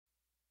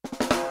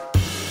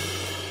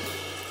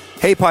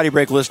Hey, Potty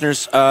Break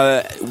listeners.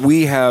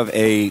 We have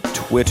a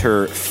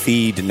Twitter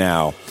feed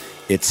now.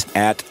 It's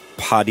at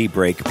Potty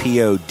Break,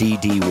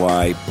 Poddy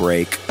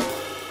Break,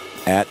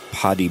 at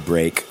Potty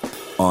Break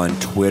on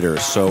Twitter.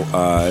 So,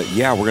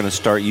 we're going to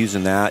start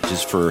using that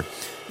just for,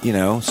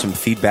 some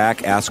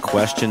feedback, ask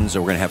questions.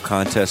 We're going to have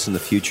contests in the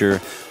future.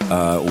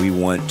 We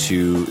want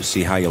to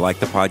see how you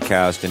like the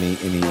podcast. Any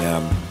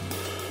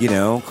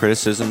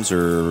criticisms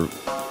or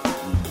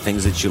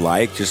things that you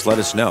like, just let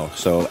us know.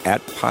 So,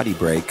 at Potty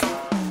Break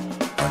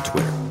on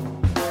Twitter.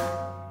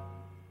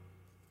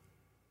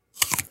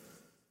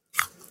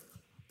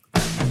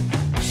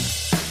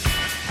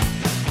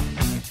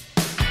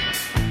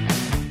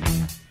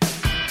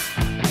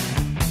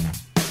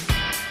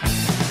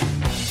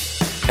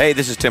 Hey,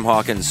 this is Tim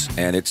Hawkins,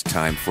 and it's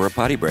time for a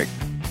potty break.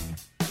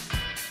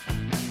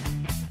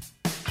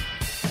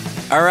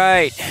 All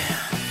right.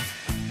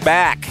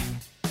 Back.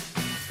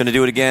 Gonna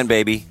do it again,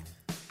 baby.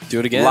 Do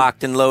it again.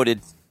 Locked and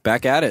loaded.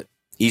 Back at it.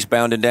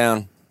 Eastbound and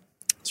down.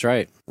 That's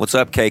right. What's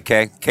up,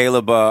 KK?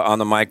 Caleb on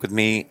the mic with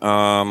me,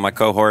 my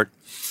cohort,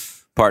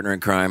 partner in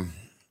crime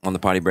on the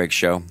Potty Break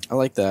show. I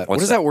like that. What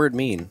does that word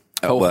mean?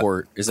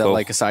 Cohort. Is that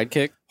like a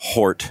sidekick?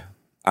 Hort.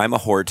 I'm a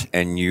hort,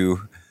 and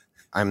you...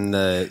 I'm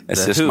the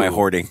assist who. my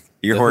hoarding.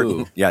 You're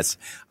hoarding. Yes.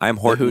 I'm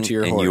hoarding, who to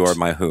your and hort. you are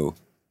my who.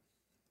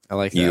 I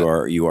like that.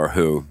 You are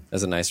who.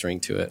 Has a nice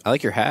ring to it. I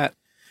like your hat.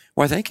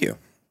 Why, thank you.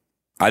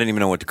 I didn't even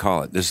know what to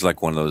call it. This is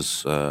like one of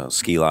those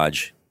ski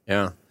lodge.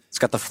 Yeah. It's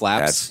got the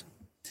flaps.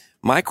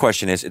 My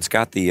question is, it's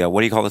got the,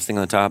 what do you call this thing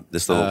on the top?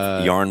 This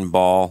little yarn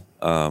ball.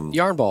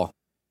 Yarn ball.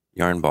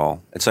 Yarn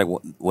ball. It's like,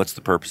 what's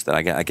the purpose of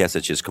that? I guess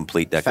it's just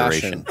complete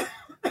decoration.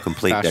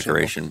 Complete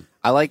decoration.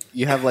 I like,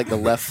 you have like the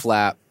left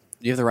flap.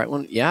 Do you have the right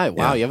one? Yeah.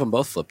 Wow. You have them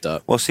both flipped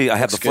up. Well, see, I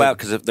have the flap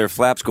because if their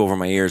flaps go over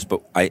my ears,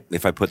 but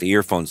if I put the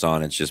earphones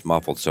on, it's just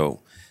muffled.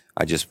 So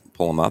I just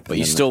pull them up. But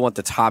you still want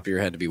the top of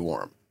your head to be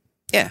warm.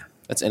 Yeah.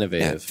 That's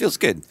innovative. Yeah, it feels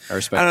good. I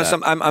respect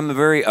that. I'm a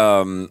very,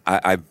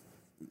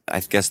 I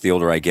guess the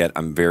older I get,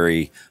 I'm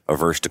very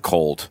averse to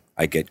cold.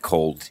 I get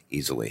cold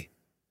easily.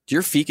 Do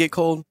your feet get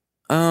cold?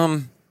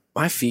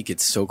 My feet get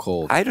so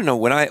cold. I don't know.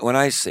 When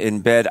I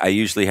in bed, I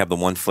usually have the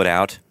 1 foot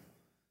out.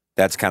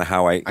 That's kind of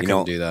how I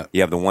couldn't do that.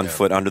 You have the 1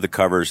 foot under the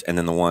covers, and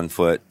then the 1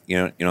 foot. You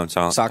know what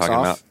I'm talking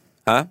about?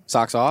 Huh?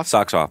 Socks off.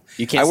 Socks off.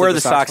 You can't. I wear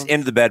the socks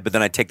into the bed, but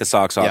then I take the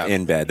socks off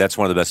in bed. That's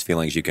one of the best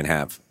feelings you can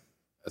have.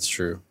 That's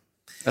true.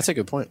 That's a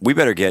good point. We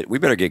better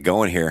get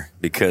going here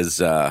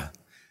because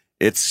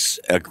it's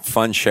a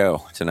fun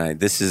show tonight.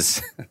 This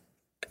is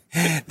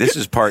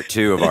part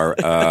 2 of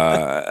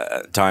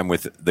our time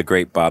with the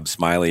great Bob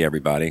Smiley.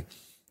 Everybody,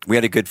 we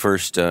had a good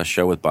first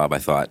show with Bob. I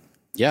thought.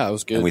 Yeah, it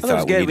was good. And we that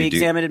was good. We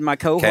examined my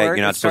cohort. Okay, you're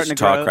not supposed to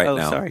talk right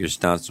now. Sorry. You're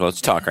not supposed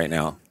to talk right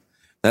now.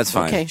 That's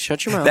fine. Okay,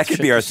 shut your mouth. That could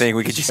be our thing.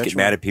 We could just get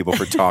mad at people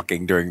for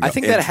talking during the I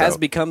think intro. that has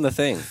become the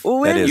thing.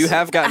 Well, you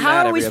have gotten How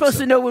mad are we every supposed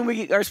episode. to know when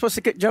we are supposed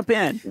to jump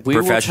in? We will tell you.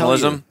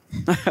 Professionalism?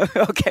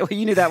 Okay, well,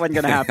 you knew that wasn't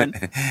going to happen.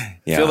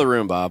 Yeah. Fill the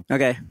room, Bob.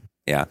 Okay.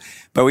 Yeah.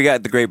 But we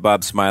got the great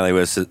Bob Smiley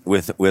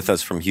with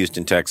us from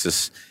Houston,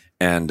 Texas,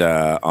 and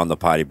on the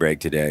Potty Break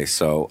today.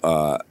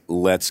 So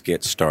let's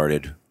get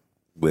started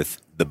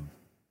with the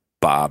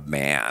Bob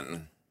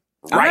Man.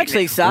 I'm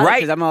actually excited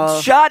because I'm all...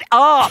 Shut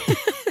up!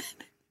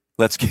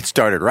 Let's get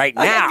started right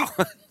now.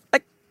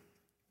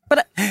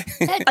 But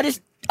I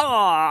just...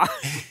 Aw.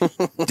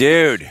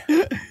 Dude,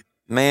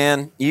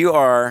 man, you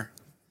are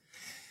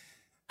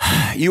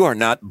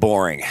not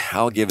boring.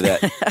 I'll give that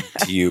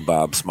to you,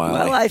 Bob Smiley.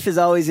 My life is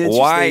always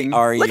interesting. Why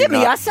are you Look at me.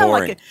 not I sound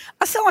boring?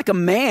 I sound like a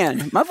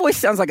man. My voice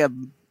sounds like a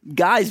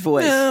guy's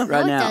voice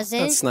right now. Does it?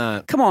 That's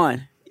not. Come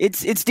on.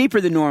 It's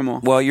deeper than normal.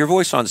 Well, your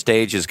voice on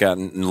stage has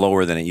gotten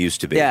lower than it used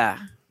to be. Yeah.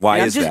 Why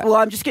And is that? Well,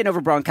 I'm just getting over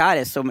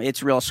bronchitis, so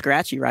it's real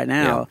scratchy right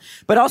now. Yeah.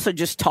 But also,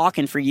 just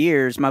talking for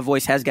years, my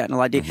voice has gotten a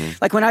lot deep.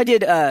 Like when I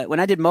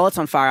did Mullets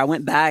on Fire, I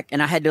went back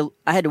and I had to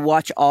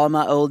watch all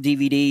my old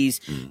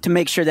DVDs to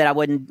make sure that I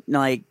wouldn't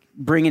like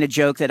bring in a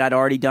joke that I'd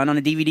already done on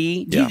a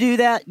DVD. Do you do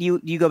that?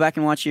 You go back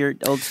and watch your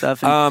old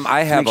stuff? And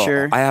I have make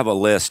sure? I have a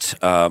list.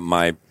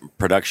 My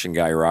production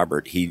guy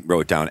Robert, he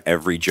wrote down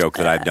every joke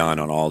that I've done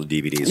on all the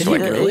DVDs. So I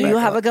can you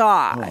have a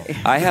guy.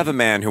 I have a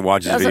man who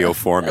watches video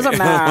for me. As a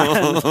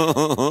man.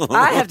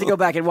 I have to go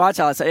back and watch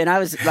all this. And I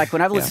was like,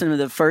 when I've listened to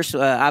the first,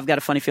 I've got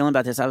a funny feeling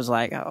about this. I was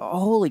like, oh,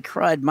 holy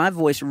crud, my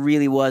voice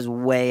really was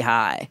way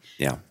high.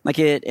 Yeah. Like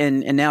it,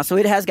 and now, so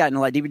it has gotten a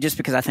lot deeper just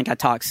because I think I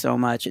talk so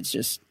much. It's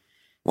just.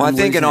 Well, I'm I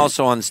think, and losing it.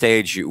 also on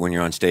stage, when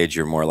you're on stage,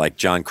 you're more like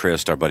John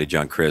Christ, our buddy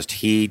John Christ.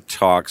 He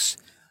talks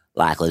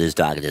like he's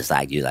talking just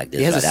like you, like this.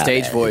 He has right a out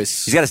stage there.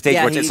 voice. He's got a stage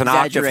Yeah, voice. he It's an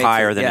octave exaggerates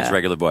higher it, than his yeah.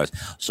 regular voice.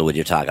 So when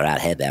you're talking about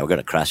head, man, we're going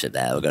to crush it,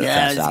 man. We're going to Yeah,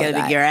 crush it's all going to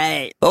that. be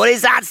great. But when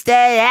he's on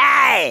stage,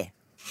 hey,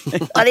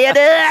 what do you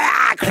do?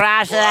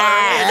 Crush it.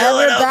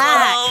 We're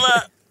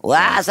back.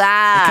 What's It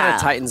kind up?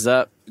 of tightens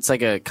up. It's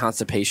like a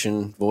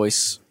constipation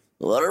voice.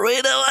 What are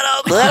we doing? What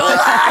are we doing?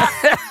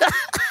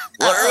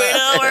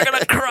 We're going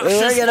to crush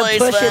We're going to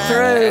push it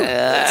through.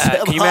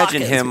 Can you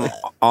imagine him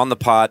on the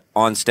pot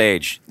on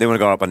stage? They want to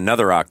go up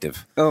another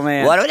octave. Oh,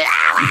 man. What do we do?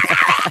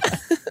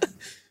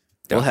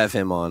 We'll have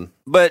him on.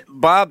 But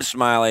Bob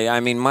Smiley, I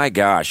mean, my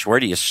gosh, where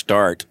do you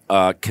start?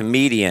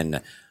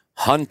 Comedian,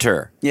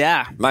 hunter.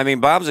 Yeah. I mean,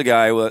 Bob's a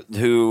guy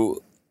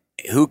who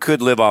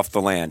could live off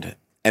the land,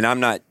 and I'm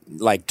not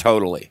like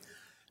totally.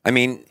 I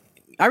mean,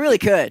 I really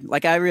could.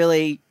 Like, I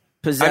really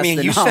possess I mean,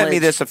 the you knowledge. sent me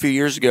this a few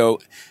years ago,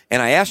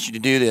 and I asked you to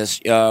do this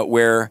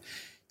where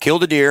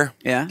killed a deer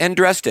and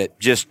dressed it.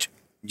 Just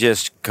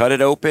cut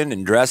it open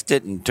and dressed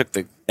it and took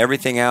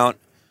everything out.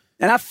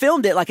 And I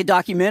filmed it like a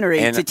documentary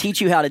And- to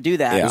teach you how to do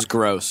that. It was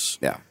gross.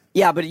 Yeah.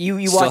 Yeah, but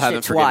you Still watched haven't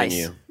it twice.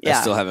 forgiven you. Yeah.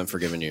 I still haven't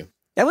forgiven you.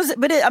 That was,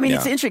 but it, I mean, Yeah.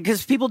 it's interesting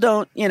because people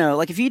don't,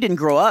 like if you didn't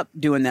grow up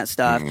doing that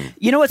stuff,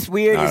 you know what's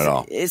weird Not is at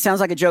all. it sounds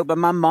like a joke, but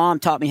my mom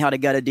taught me how to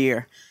gut a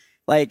deer.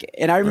 Like,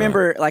 and I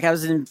remember, like, I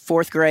was in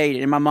 4th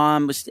grade, and my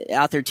mom was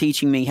out there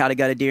teaching me how to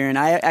gut a deer, and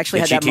I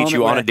actually Did had she that teach moment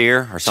you where on a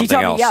deer or she something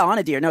taught else? me, yeah, on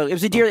a deer. No, it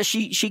was a deer that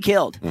she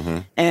killed,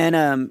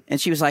 and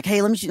she was like,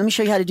 "Hey, let me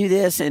show you how to do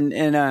this," and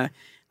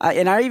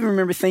I even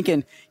remember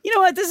thinking, you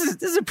know what, this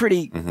is a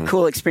pretty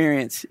cool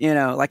experience.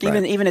 Like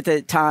even at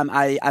the time,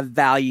 I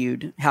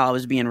valued how I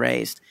was being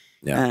raised.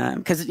 Yeah.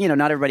 Because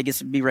not everybody gets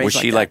to be raised. Was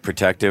she that. like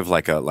protective,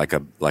 like a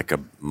mama Like a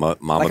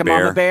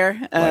bear? mama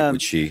bear? Like,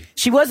 would she?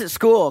 She was at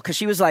school because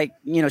she was like,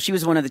 she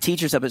was one of the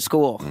teachers up at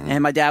school,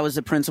 and my dad was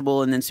the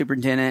principal and then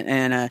superintendent,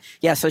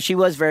 and so she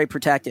was very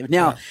protective.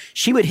 Now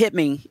she would hit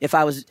me if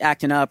I was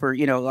acting up, or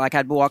like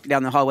I'd walk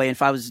down the hallway, and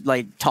if I was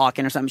like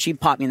talking or something,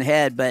 she'd pop me in the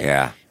head.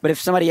 But but if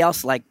somebody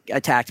else like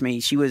attacked me,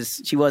 she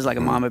was like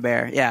a mama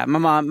bear. Yeah, my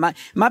mom,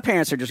 my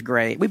parents are just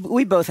great.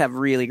 We both have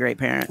really great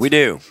parents. We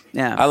do.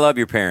 Yeah. I love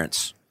your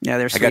parents. Yeah,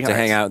 they're I got to sweethearts.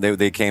 hang out.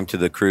 They came to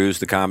the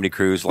comedy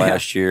cruise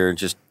last year.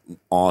 Just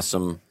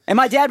awesome. And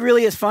my dad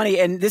really is funny,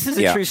 and this is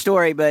a Yeah. true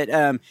story, but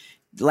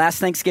last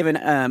Thanksgiving,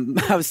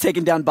 I was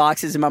taking down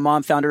boxes, and my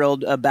mom found her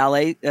old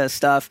ballet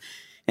stuff,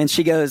 and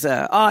she goes,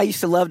 I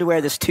used to love to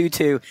wear this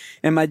tutu.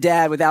 And my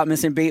dad, without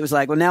missing a beat, was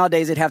like, well,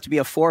 nowadays it'd have to be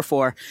a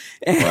 4-4.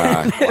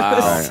 And it Wow.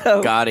 was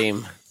so- Got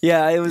him.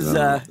 yeah, it was,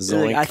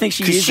 Zoink. I think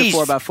she used a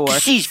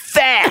 4x4. She's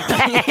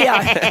fat.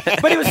 Yeah,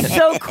 but it was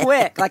so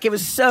quick. Like, it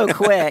was so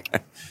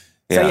quick.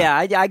 So, yeah,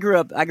 I grew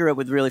up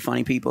with really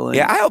funny people. And,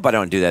 Yeah, I hope I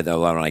don't do that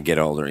though when I get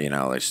older.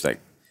 It's like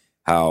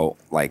how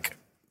like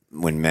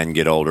when men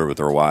get older with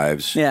their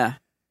wives. Yeah.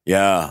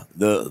 Yeah,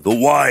 the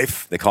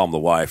wife, they call him the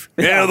wife.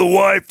 Yeah, the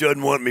wife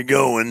doesn't want me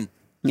going.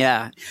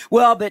 Yeah.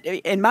 Well,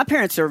 and my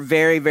parents are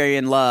very, very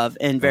in love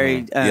and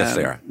very, Yes,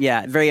 they are.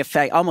 Yeah, very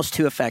almost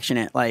too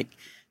affectionate. Like,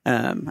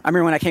 I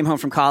remember when I came home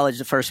from college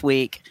the first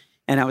week,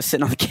 and I was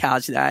sitting on the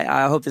couch.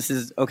 I hope this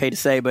is okay to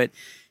say, but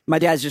my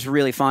dad's just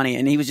really funny,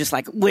 and he was just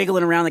like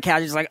wiggling around the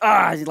couch, just like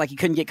like he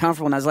couldn't get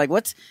comfortable. And I was like,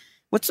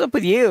 What's up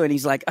with you? And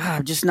he's like,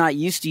 I'm just not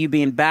used to you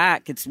being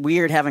back. It's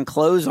weird having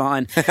clothes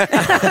on.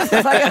 I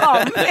was like,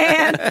 oh,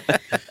 man.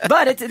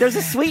 But there's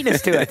a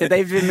sweetness to it that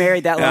they've been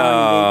married that long.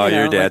 Oh, and,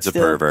 your dad's a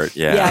pervert.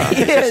 Yeah, he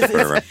he's just is. a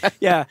pervert.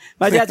 Yeah,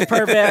 my dad's a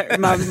pervert.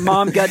 My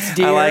mom guts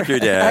deer. I like your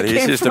dad. I He's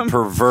came just from- a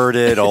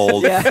perverted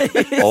old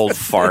old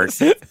fart.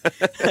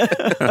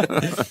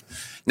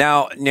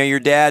 Now, your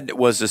dad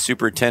was a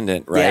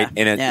superintendent, right?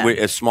 Yeah, In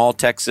a small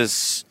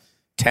Texas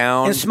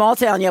town. In a small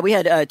town, yeah, we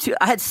had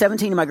I had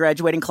 17 in my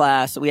graduating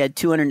class. We had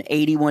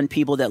 281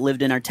 people that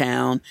lived in our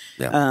town.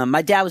 Yeah.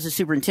 My dad was a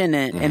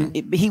superintendent,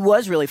 and he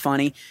was really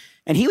funny.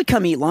 And he would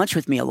come eat lunch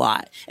with me a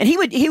lot. And he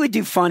would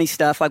do funny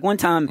stuff. Like one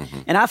time,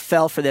 and I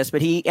fell for this,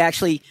 but he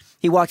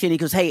walked in and he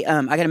goes, hey,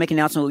 I got to make an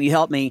announcement. Will you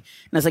help me?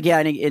 And I was like, yeah.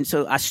 And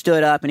so I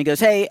stood up and he goes,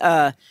 hey,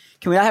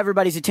 can we all have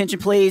everybody's attention,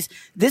 please?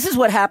 This is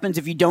what happens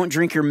if you don't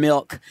drink your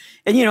milk.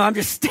 And, I'm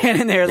just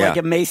standing there like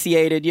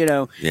emaciated,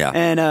 Yeah.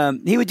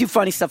 And he would do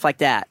funny stuff like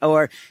that.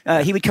 Or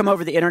he would come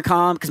over the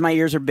intercom because my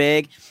ears are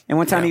big. And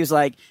one time he was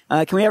like,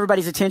 can we have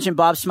everybody's attention?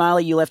 Bob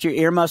Smiley, you left your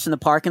earmuffs in the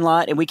parking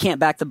lot and we can't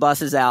back the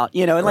buses out.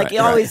 And like he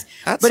always,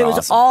 That's but it was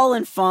awesome. all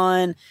in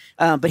fun.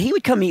 But he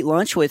would come eat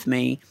lunch with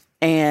me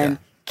and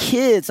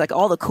kids, like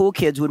all the cool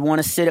kids would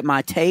want to sit at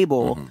my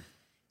table.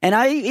 And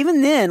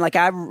even then, like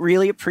I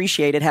really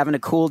appreciated having a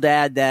cool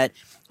dad that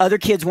other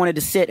kids wanted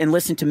to sit and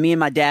listen to me and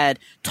my dad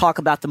talk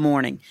about the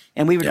morning.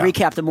 And we would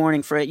recap the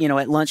morning for, at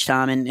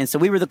lunchtime. And so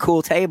we were the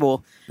cool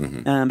table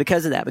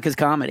because of that, because of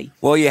comedy.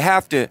 Well, you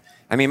have to.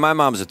 I mean, my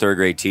mom's a third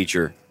grade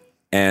teacher,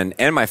 and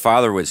my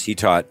father was. He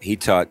taught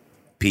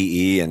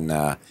PE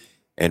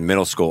in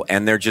middle school,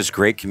 and they're just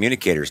great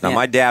communicators. Now, Yeah.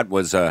 my dad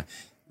was a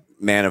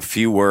man of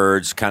few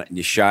words, kind of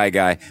a shy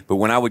guy. But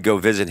when I would go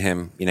visit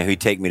him, he'd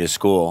take me to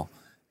school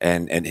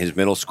and his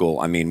middle school.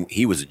 I mean,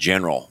 he was a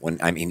general.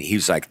 He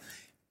was like.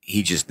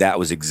 That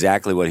was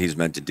exactly what he's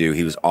meant to do.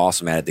 He was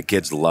awesome at it. The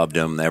kids loved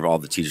him. All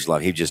the teachers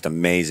loved him. He was just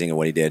amazing at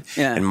what he did.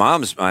 Yeah. And my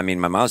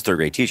mom's third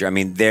grade teacher. I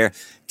mean, they're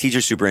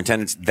teacher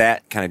superintendents,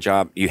 that kind of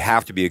job, you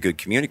have to be a good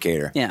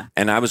communicator. Yeah.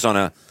 And I was on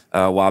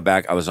a while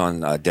back, I was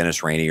on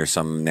Dennis Rainey or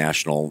some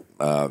national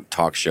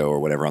talk show or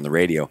whatever on the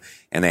radio,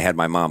 and they had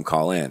my mom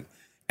call in.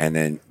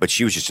 But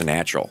she was just a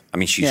natural. I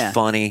mean, she's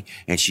funny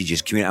and she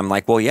just communicates. I'm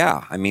like, well,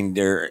 yeah. I mean,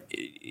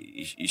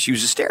 she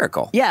was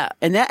hysterical. Yeah.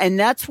 And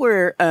that's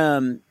where,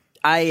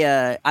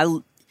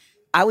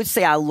 I would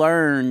say I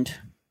learned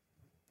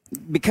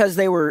because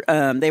they were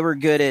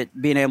good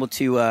at being able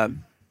to.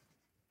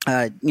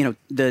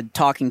 The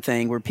talking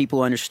thing where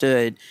people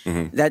understood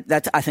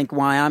that's I think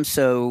why I'm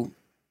so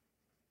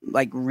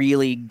like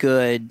really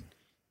good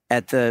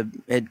at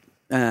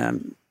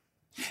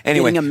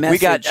Anyway, getting a message we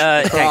got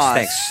across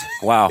thanks.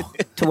 Wow,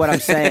 to what I'm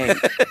saying.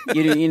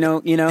 you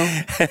know.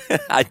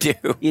 I do.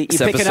 You This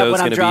picking up episode's what I'm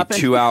going to dropping?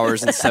 be 2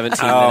 hours and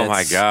 17 minutes. Oh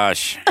my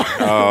gosh.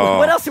 Oh.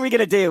 What else are we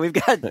gonna do? We've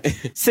got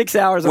 6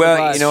 hours. On the Well,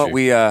 bus. you know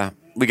what?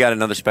 We got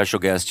another special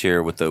guest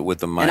here with the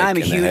mic and I'm a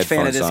the huge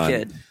fan of headphones this on.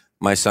 kid.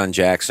 My son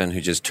Jackson, who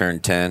just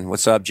turned 10.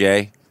 What's up,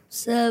 Jay?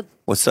 What's up?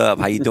 What's up?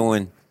 How you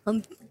doing?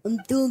 I'm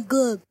doing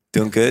good.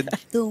 Doing good?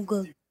 Doing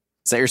good.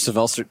 Is that your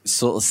Sylvester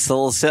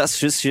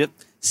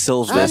Sylvester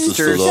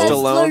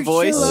Stallone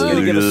voice? You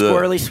gonna give a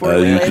swirly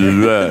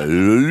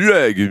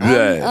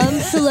later? I'm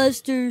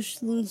Sylvester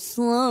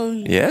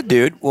Stallone. Yeah,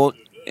 dude. Well,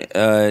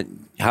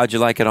 how'd you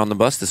like it on the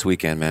bus this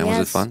weekend, man? Was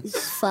it fun?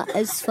 It's fun.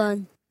 It's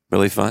fun.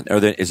 Really fun?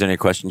 Is there any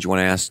questions you want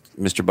to ask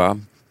Mr.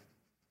 Bob?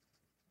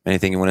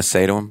 Anything you want to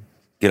say to him?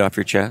 Get off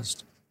your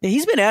chest?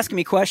 He's been asking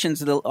me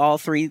questions all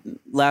 3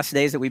 last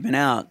days that we've been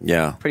out.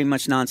 Yeah. Pretty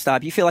much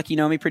nonstop. You feel like you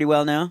know me pretty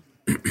well now?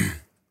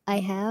 I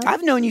have.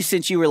 I've known you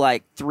since you were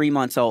like 3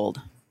 months old.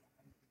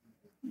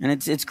 And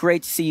it's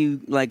great to see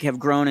you like have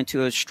grown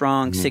into a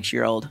strong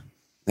 6-year-old.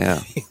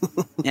 Yeah.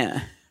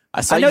 Yeah.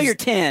 saw I know you- you're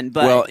 10,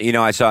 but Well, you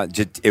know, I saw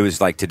it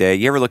was like today.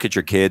 You ever look at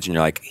your kids and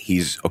you're like,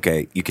 he's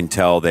okay. You can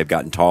tell they've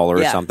gotten taller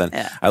or Yeah, something.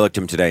 yeah. I looked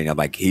at him today and I'm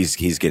like, he's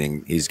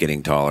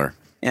getting taller.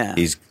 yeah.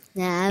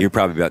 Nah, You're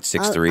probably about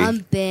 6'3". I'm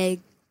big.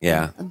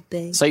 Yeah. I'm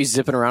big. Saw you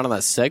zipping around on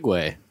that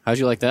Segway. How'd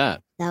you like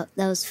that? That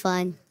was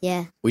fun.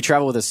 Yeah. We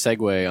travel with a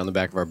Segway on the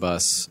back of our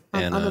bus.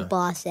 And I'm a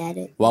boss at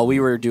it. while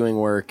we were doing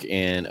work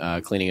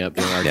and cleaning up,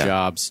 doing our Yeah.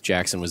 jobs,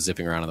 Jackson was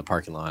zipping around in the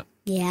parking lot.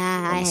 Yeah,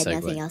 I the had Segway.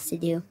 nothing else to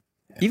do.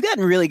 You've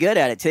gotten really good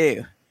at it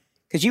too.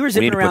 Because you were We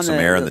zipping need to around put some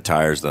air in the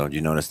tires, though. Did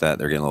you notice that?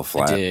 They're getting a little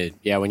flat. I did.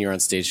 Yeah, when you were on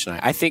stage tonight.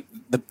 I think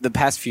the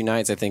past few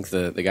nights, I think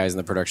the guys in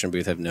the production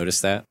booth have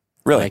noticed that.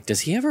 Really? Like,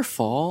 does he ever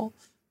fall?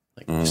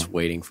 Like, just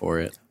waiting for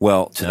it.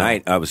 Well,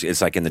 tonight, it's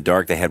like in the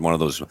dark, they had one of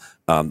those,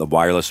 the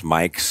wireless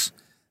mics.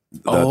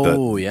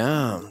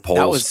 Yeah. poles.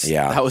 That was,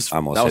 Yeah, that was,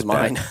 almost that was hit that.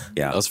 mine.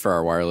 Yeah. That was for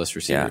our wireless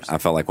Yeah, receivers. I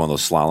felt like one of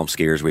those slalom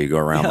skiers where you go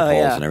around the Oh,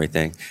 poles yeah. and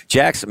everything.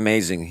 Jack's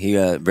amazing. He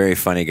a very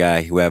funny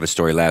guy. We have a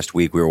story last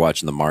week. We were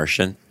watching The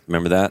Martian.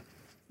 Remember that?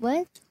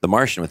 What? The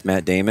Martian with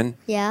Matt Damon.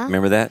 Yeah.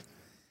 Remember that?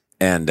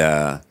 And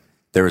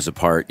there was a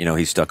part,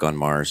 he's stuck on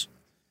Mars.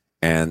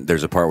 And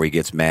there's a part where he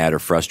gets mad or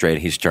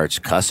frustrated. He starts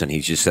cussing.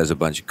 He just says a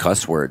bunch of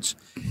cuss words.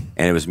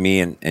 And it was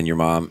me and your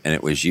mom, and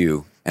it was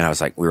you. And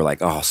we were like,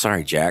 oh,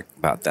 sorry, Jack,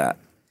 about that.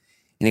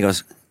 And he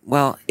goes,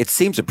 well, it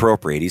seems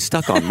appropriate. He's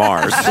stuck on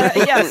Mars.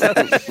 yeah, so,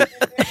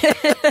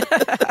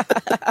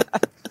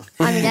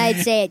 I mean, I'd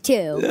say it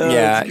too.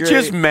 Yeah, great.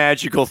 just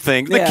magical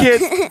things. The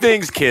Yeah.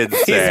 things kids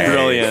say.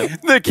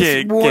 brilliant. The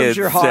kids warms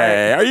your heart.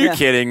 say. Are you Yeah.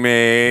 kidding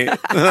me?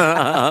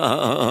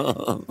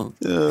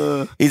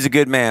 He's a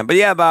good man. But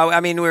yeah, Bob, I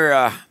mean,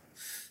 we're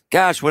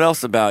gosh, what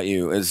else about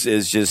you is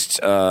just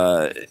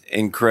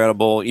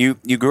incredible. You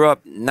grew up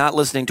not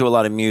listening to a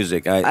lot of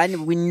music.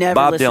 we never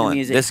Bob listen Dylan. to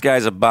music. This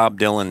guy's a Bob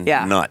Dylan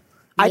Yeah. nut.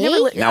 I never.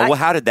 Me? Li- Now, I- well,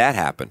 how did that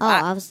happen? Oh,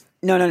 I was.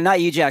 no, not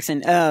you,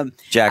 Jackson.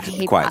 Jack, I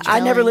hate quiet. Bob I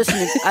never Dylan.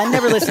 listen. I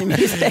never listen to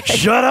music.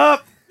 Shut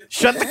up!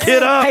 Shut the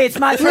kid up! Hey, it's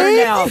my turn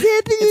now.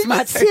 It's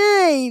my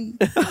turn.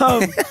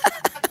 time.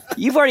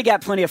 You've already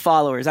got plenty of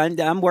followers.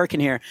 I'm working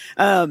here.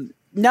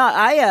 No,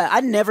 I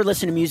never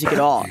listened to music at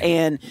all,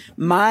 and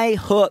my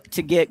hook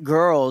to get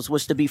girls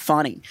was to be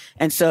funny.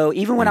 And so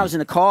even when I was in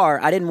the car,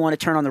 I didn't want to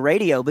turn on the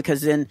radio because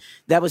then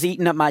that was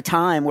eating up my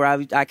time where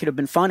I could have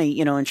been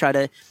funny, and try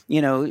to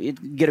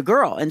get a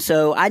girl. And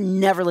so I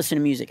never listened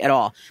to music at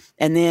all.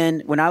 And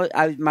then when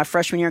I my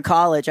freshman year in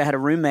college, I had a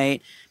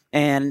roommate.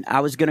 And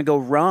I was going to go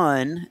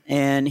run,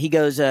 and he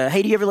goes,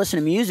 hey, do you ever listen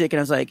to music? And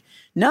I was like,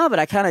 no, but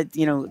I kind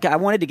of, I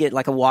wanted to get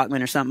like a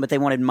Walkman or something, but they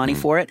wanted money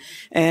for it.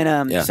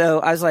 And so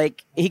I was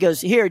like, he goes,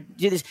 here,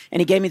 do this.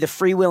 And he gave me the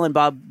Freewheelin'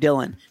 Bob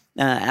Dylan,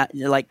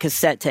 like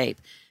cassette tape.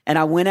 And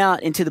I went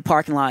out into the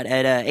parking lot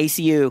at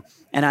ACU,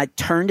 and I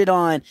turned it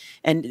on.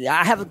 And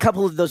I have a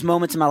couple of those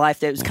moments in my life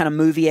that was kind of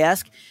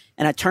movie-esque.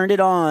 And I turned it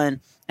on,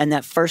 and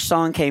that first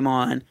song came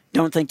on,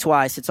 Don't Think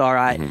Twice, It's All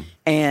Right.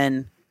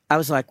 And I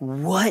was like,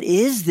 what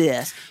is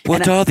this?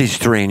 What are these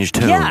strange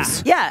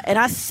tones? Yeah. And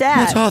I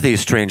sat. What are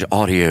these strange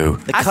audio?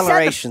 The I sat in the-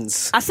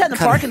 colorations. I sat in the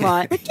parking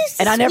lot,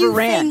 and I never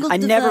ran. newfangled I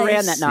never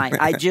ran device. that night.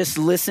 I just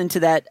listened to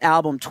that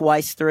album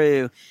twice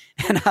through,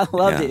 and I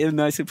loved it. It was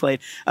nicely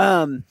played.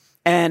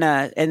 And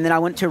then I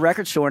went to a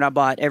record store and I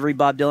bought every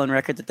Bob Dylan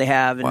record that they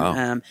have, and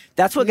Wow.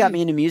 that's what got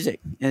me into music.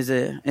 Is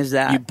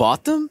that You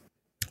bought them?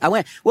 I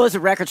went? Well, it was a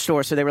record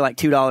store, so they were like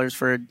 $2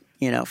 for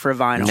for a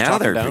vinyl. Now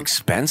they're down.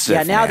 expensive.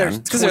 Yeah, now man. they're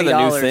because they're the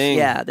new $20. thing.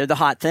 Yeah, they're the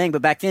hot thing.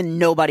 But back then,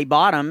 nobody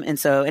bought them, and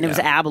it was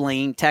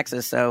Abilene,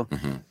 Texas. So,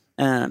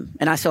 and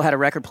I still had a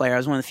record player. I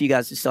was one of the few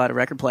guys who still had a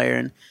record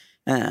player,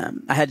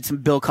 and I had some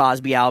Bill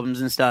Cosby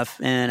albums and stuff.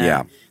 And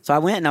Yeah. so I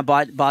went and I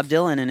bought Bob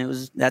Dylan,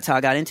 and that's how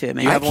I got into it.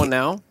 Man, You have one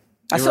now?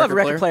 I still have a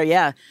record player.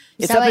 Yeah, Is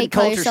it's that up why in you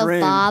call Culture's yourself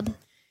room. Bob?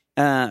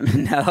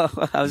 No,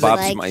 I was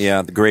Bob's like-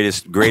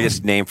 the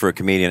greatest name for a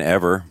comedian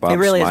ever. Bob it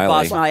really Smiley. is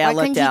Bob Smiley. I Why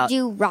lucked couldn't you out.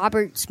 do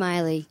Robert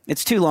Smiley?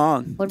 It's too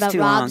long. What It's about too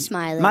Rob long.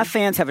 Smiley? My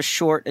fans have a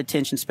short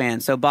attention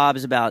span, so Bob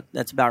is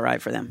that's about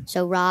right for them.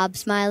 So Rob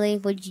Smiley,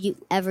 would you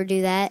ever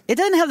do that? It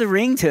doesn't have the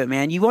ring to it,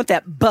 man. You want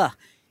that buh.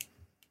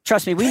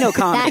 Trust me, we know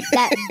comedy.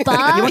 That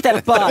Bob? You want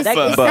that buh. Is- That-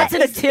 is that's that-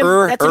 an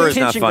attempt. That's an is not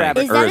attention funny.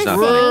 grabber. Is that is a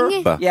not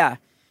thing? funny. Yeah.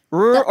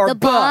 Or the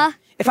buh. buh?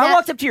 If I That-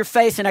 walked up to your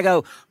face and I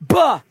go,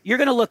 buh, you're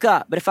going to look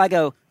up. But if I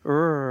go,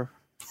 and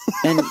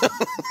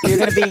you're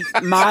going to be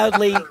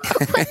mildly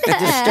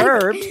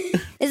disturbed.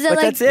 Is that But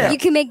like that's it. you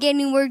can make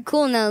any word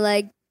cool now?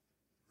 Like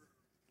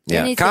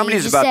Yeah, anything, comedy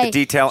is just about say, the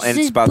detail, and "This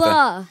it's is about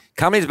buh." the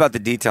comedy is about the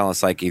detail.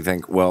 It's like you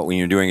think, well, when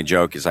you're doing a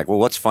joke, it's like, well,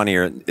 what's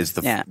funnier is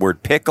the Yeah.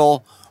 word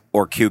pickle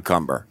or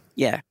cucumber?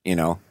 Yeah. You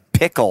know,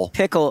 pickle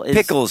Pickle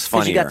is 'cause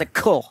funnier. You got the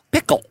cool.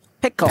 pickle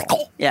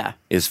Pickle. Yeah.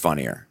 is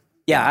funnier.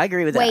 Yeah, I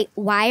agree with that. Wait,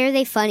 why are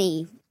they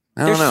funny?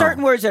 I don't There's know.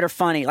 certain words that are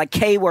funny, like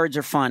K words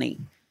are funny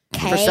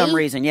K? for some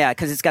reason. Yeah,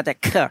 because it's got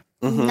that K.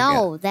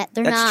 No, that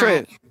they're That's not.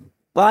 true.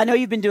 Well, I know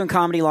you've been doing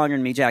comedy longer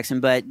than me,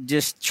 Jackson, but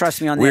just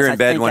trust me on this. We were I in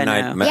bed think one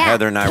I night. know. Yeah,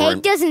 Heather and I were.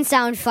 cake doesn't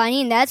sound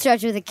funny, and that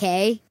starts with a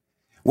K.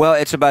 Well,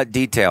 it's about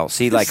detail.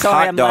 See, like Sorry,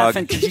 hot I'm dog,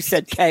 laughing because you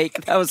said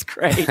cake. That was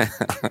great.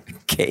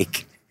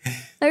 cake.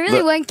 I really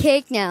Look- want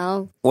cake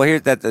now. Well,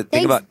 here's that. The thing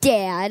Thanks, about.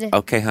 Dad.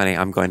 Okay, honey,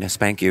 I'm going to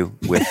spank you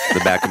with the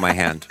back of my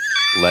hand.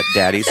 Let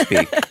Daddy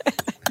speak.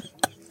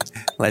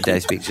 Let Daddy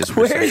speak just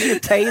for a Where's second. your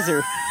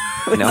taser?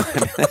 No.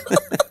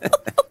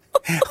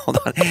 Hold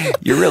on.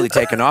 You're really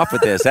taking off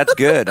with this. That's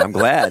good. I'm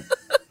glad.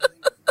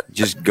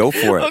 Just go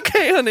for it.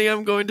 Okay, honey,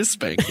 I'm going to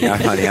spank you. Yeah,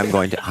 honey, I'm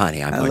going to I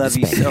to love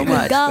you spank so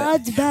much. but-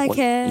 God's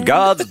backhand.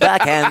 God's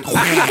backhand.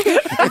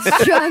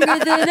 Stronger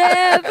than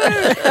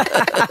ever.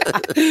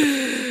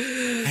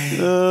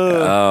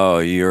 Oh,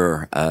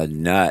 you're a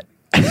nut.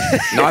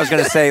 No, I was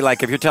going to say,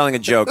 like, if you're telling a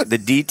joke, the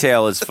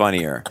detail is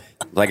funnier.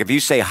 Like, if you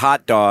say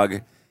hot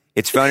dog,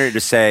 it's funnier to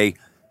say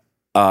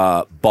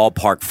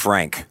ballpark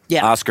Frank.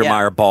 Yeah, Oscar yeah.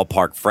 Mayer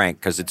ballpark Frank,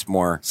 because it's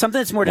more Something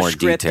that's more detail.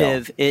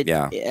 descriptive.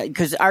 Yeah.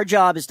 Because our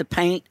job is to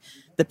paint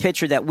the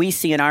picture that we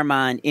see in our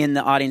mind in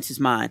the audience's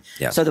mind.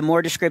 Yes. So the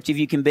more descriptive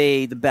you can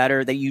be, the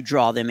better that you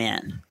draw them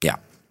in. Yeah.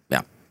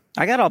 Yeah.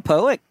 I got all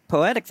poetic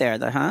there,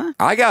 huh?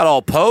 I got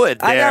all poet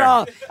there. I got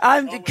all.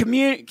 I'm I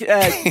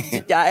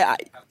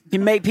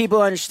can make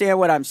people understand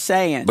what I'm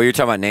saying. But you're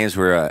talking about names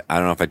where, I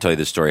don't know if I tell you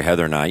this story,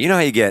 Heather and I. You know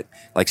how you get,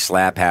 like,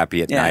 slap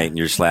happy at Yeah. night and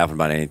you're just laughing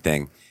about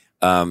anything?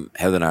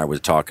 Heather and I were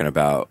talking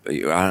about, I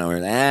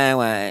don't know,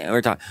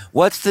 we're talking,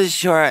 what's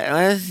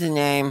the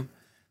name,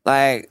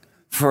 like,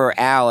 for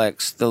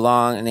Alex, the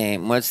long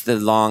name? What's the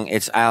long,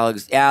 it's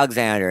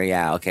Alexander,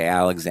 yeah, okay,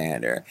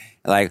 Alexander.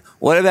 Like,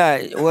 what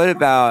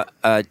about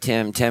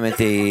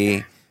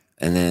Timothy,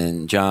 and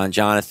then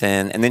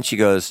Jonathan, and then she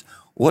goes,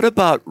 what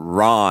about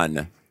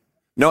Ron?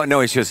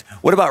 No, she goes,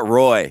 what about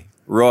Roy?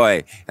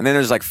 And then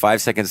there's like 5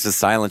 seconds of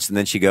silence, and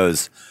then she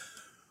goes,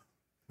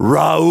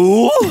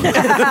 Raul?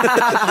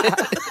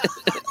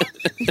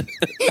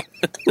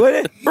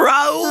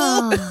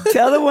 Raul?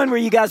 Tell the one where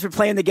you guys were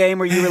playing the game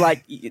where you were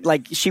like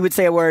she would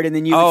say a word and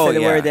then you would say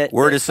the word that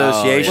word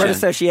association. Word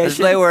association. Let's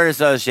play word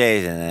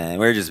association. And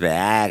we're just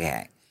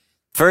okay.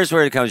 First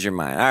word that comes to your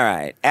mind. All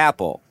right,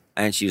 apple.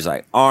 And she's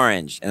like,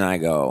 orange. And I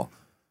go,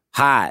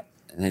 hot.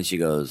 And then she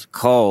goes,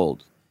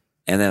 cold.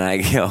 And then I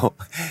go,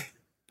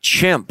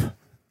 chimp.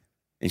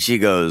 And she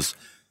goes,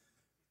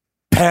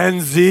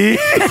 pansy.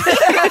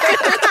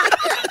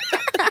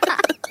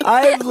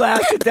 I've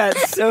laughed at that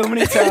so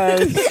many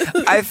times.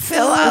 I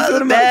fell It's out one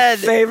of of my bed.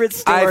 favorite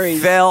I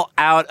stories. fell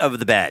out of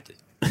the bed.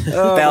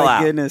 Oh fell my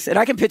out. goodness! And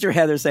I can picture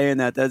Heather saying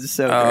that. That's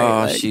so great.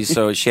 Oh,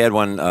 Like- she had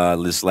one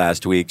this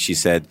last week. She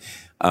said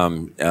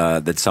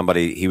that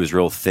somebody, he was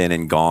real thin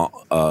and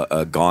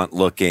gaunt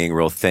looking,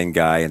 real thin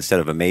guy.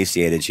 Instead of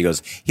emaciated, she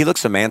goes, he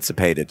looks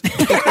emancipated.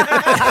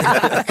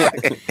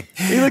 I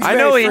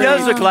know he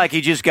does look like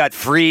he just got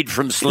freed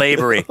from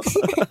slavery.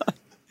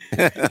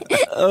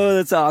 Oh,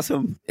 that's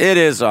awesome, It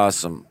is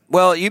awesome.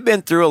 Well, you've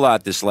been through a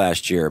lot this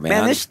last year,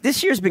 man. man.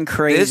 This year's been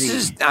crazy. This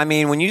is, I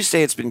mean, when you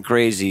say it's been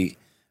crazy,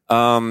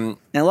 and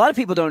a lot of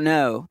people don't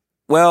know.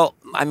 well,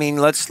 I mean,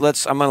 let's.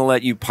 I'm going to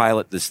let you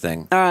pilot this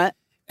thing. All right.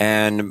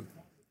 And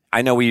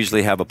I know we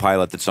usually have a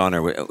pilot that's on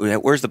there.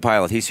 Where's the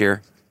pilot? He's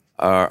here.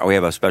 We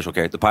have a special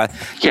character. The pilot.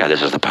 Yeah,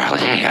 this is the pilot.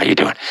 Hey, how you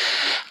doing?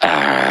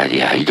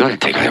 Yeah, you're going to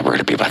take. We're going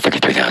to be about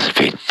 33,000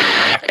 feet,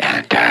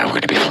 and we're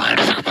going to be flying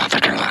to about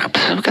 13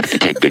 laps. So we're going to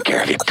take good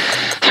care of you.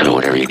 So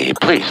whatever you need,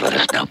 please let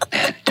us know,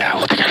 and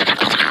we'll take care of you.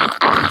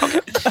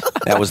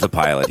 That was the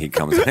pilot. He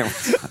comes in.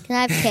 Can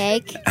I have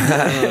cake?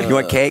 You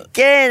want cake?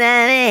 Get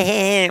out of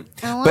here.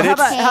 I want But How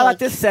it's- about, how about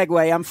this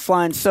segue? I'm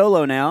flying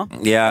solo now.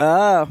 Yeah,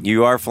 Oh.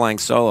 you are flying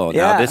solo.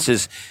 Yeah.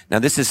 Now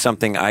this is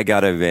something I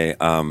got of a.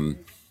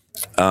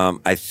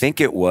 I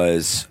think it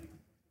was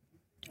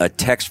a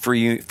text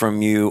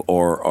from you,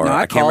 or No,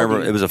 I I can't called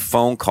remember. you. It was a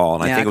phone call,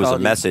 and Yeah, I think I it was a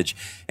called you. message,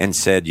 and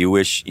said you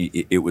wish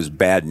it was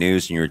bad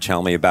news, and you were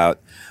telling me about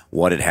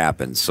what had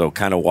happened. So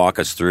kind of walk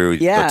us through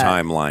the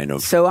timeline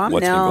of so I'm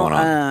what's now, been going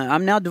on.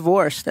 I'm now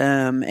divorced,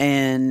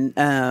 and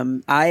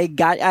I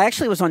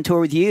actually was on tour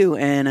with you,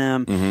 and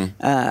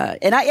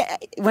I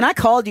when I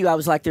called you, I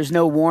was like, "There's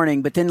no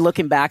warning," but then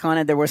looking back on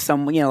it, there was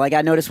some, like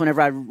I noticed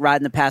whenever I ride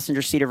in the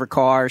passenger seat of her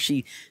car,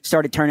 she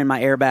started turning my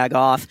airbag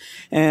off,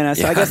 and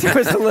so I guess there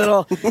was a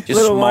little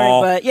small,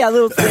 warning, but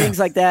little things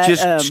like that,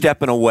 just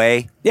stepping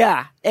away.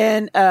 Yeah,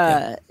 and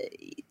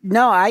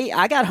no,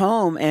 I got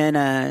home and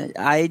and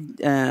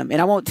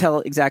I won't tell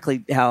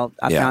exactly how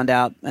I found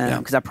out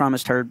because I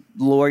promised her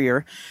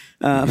lawyer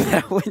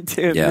that I went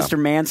to Mr.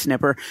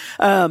 Mansnipper.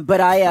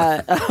 But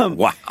I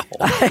wow.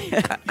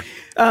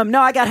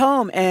 no, I got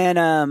home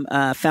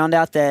and found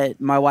out that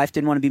my wife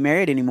didn't want to be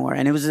married anymore,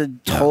 and it was a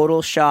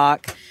total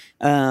shock.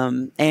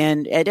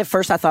 And at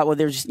first I thought, well,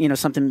 there's,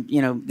 something,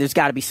 there's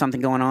got to be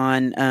something going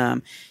on,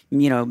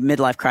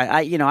 midlife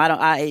crisis.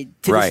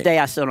 To this day,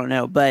 I still don't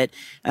know, but,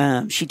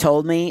 she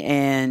told me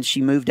and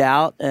she moved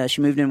out,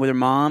 she moved in with her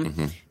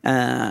mom.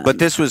 But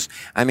this was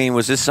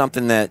this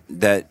something that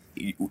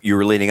you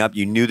were leading up?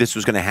 You knew this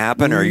was going to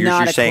happen, or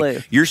you're saying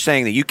clue. You're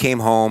saying that you came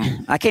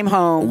home? I came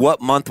home.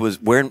 What month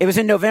was where? It was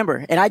in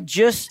November, and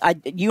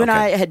and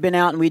I had been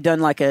out and we'd done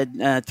like a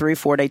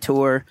 3-4 day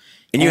tour.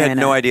 And you had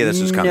no idea this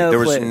was coming. No there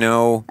was clue.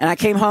 no. And I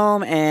came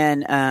home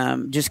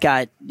and just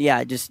got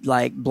just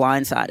like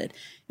blindsided,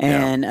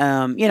 and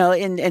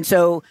and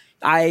so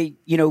I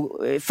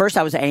at first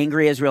I was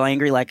angry,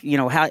 like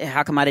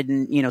how come I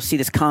didn't see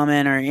this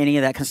coming or any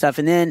of that kind of stuff,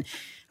 and then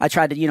I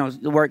tried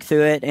to work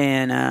through it,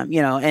 and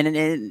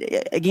and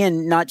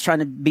again, not trying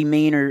to be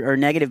mean or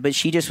negative, but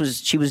she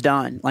was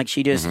done. Like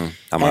she just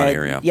I'm out of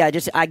here.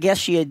 I guess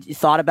she had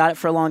thought about it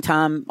for a long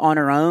time on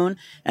her own,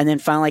 and then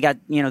finally got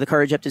the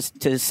courage up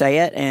to say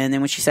it, and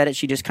then when she said it,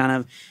 she just kind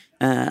of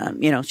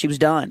she was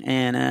done,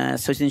 and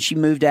so then she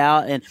moved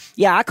out, and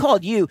I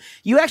called you.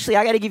 You actually,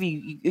 I got to give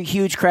you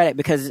huge credit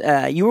because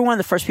you were one of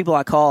the first people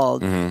I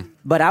called,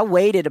 but I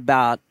waited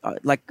about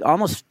like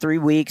almost 3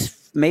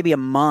 weeks, maybe a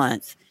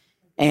month.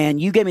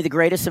 And you gave me the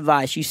greatest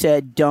advice. You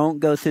said, don't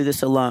go through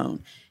this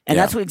alone. And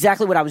that's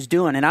exactly what I was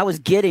doing. And I was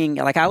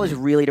I was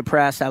really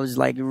depressed. I was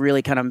like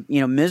really kind of,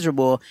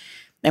 miserable.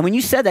 And when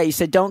you said that, you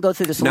said, don't go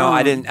through this alone. No,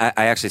 I didn't. I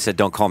actually said,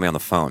 don't call me on the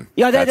phone.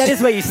 Yeah, that is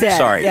what you said.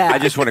 Sorry. Yeah. I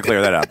just want to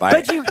clear that up.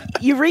 But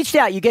you reached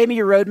out. You gave me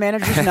your road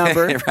manager's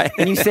number. Right.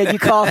 And you said you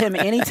call him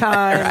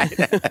anytime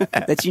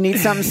that you need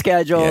something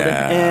scheduled.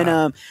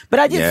 Yeah. But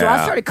I did. So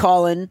I started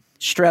calling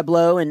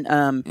Streblo and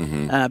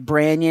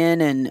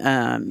Branyan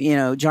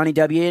and Johnny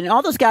W. and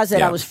all those guys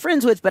that I was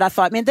friends with, but I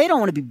thought, man, they don't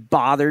want to be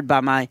bothered by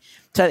my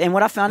and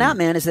what I found out,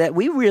 man, is that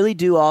we really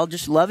do all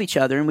just love each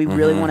other and we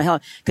really want to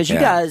help, because you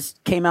guys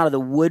came out of the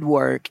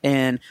woodwork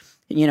and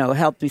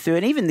helped me through it.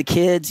 And even the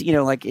kids,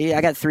 like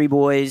I got 3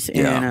 boys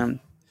and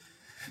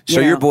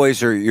so your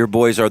boys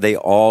are they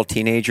all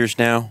teenagers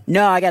now?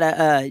 No, I got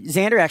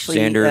Xander actually.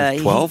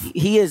 Xander 12?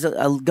 He is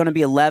going to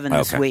be 11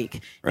 this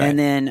week. Right. And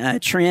then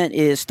Trent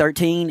is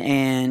 13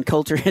 and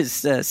Coulter is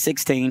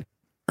 16.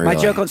 Really? My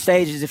joke on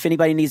stage is if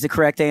anybody needs the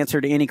correct answer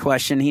to any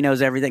question, he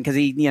knows everything because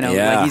he,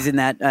 like he's in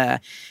that the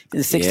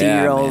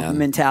 16-year-old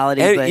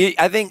mentality.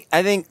 I think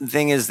the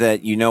thing is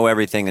that you know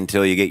everything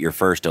until you get your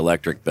first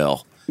electric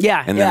bill.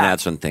 Yeah, and then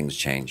that's when things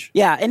change.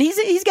 Yeah, and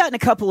he's gotten a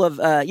couple of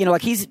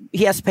like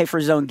he has to pay for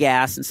his own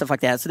gas and stuff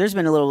like that. So there's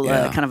been a little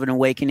kind of an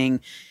awakening.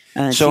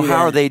 So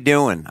how are they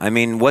doing? I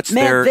mean,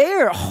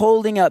 they're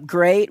holding up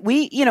great.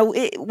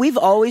 We've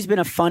always been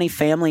a funny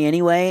family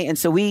anyway, and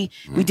so we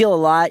deal a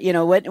lot.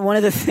 One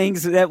of the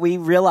things that we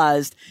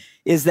realized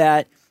is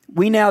that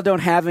we now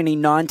don't have any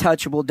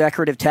non-touchable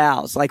decorative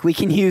towels. Like we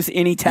can use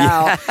any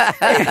towel,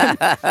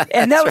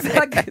 and that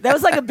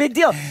was like a big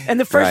deal. And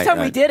the first time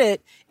we did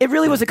it, it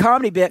really was a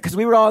comedy bit because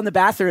we were all in the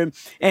bathroom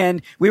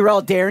and we were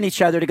all daring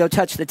each other to go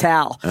touch the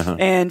towel.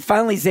 And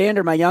finally,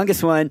 Xander, my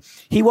youngest one,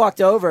 he walked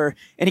over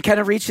and he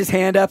kind of reached his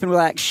hand up and was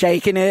like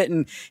shaking it,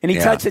 and he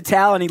touched the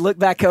towel and he looked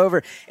back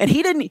over and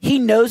he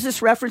knows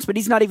this reference, but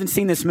he's not even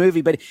seen this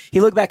movie. But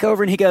he looked back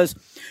over and he goes,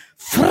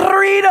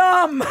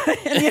 "Freedom!"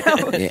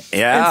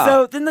 And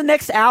so then the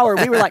next hour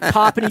we were like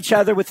popping each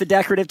other with the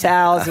decorative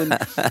towels and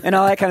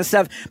all that kind of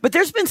stuff. But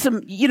there's been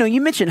some,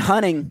 you mentioned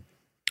hunting.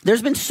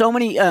 There's been so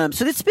many.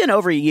 So it's been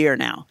over a year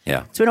now.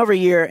 Yeah, it's been over a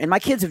year, and my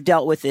kids have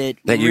dealt with it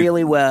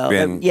really well.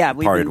 We've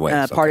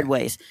parted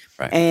ways.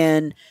 Right.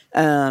 And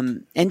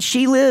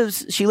she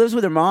lives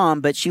with her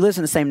mom, but she lives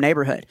in the same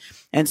neighborhood,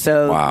 and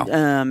so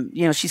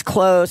she's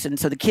close, and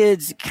so the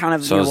kids kind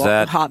of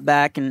hop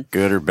back and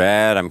good or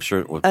bad. I'm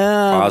sure with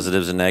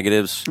positives and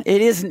negatives.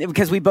 It isn't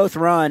because we both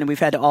run, and we've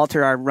had to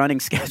alter our running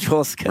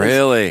schedules.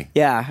 Really?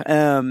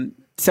 Yeah.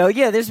 So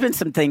there's been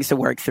some things to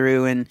work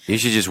through, and you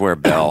should just wear a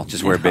bell.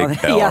 Just wear a big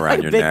bell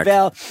around your neck. Big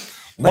bell.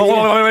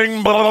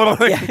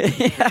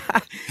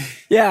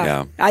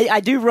 Yeah. I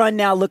do run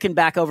now, looking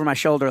back over my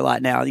shoulder a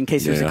lot now, in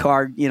case there's a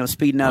car,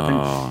 speeding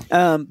up.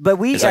 But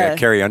it's like a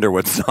Carrie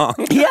Underwood song.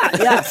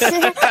 Yeah.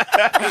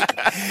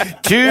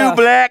 Two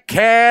black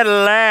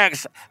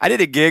Cadillacs. I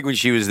did a gig when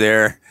she was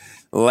there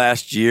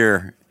last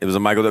year, It was a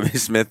Michael W.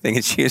 Smith thing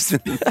in Houston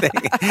thing.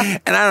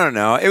 And I don't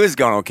know. It was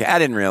going okay. I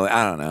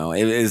don't know.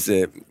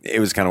 It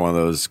was kind of one of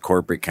those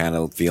corporate kind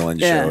of feeling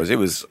shows. It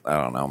was,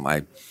 I don't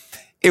know.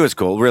 It was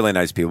cool. Really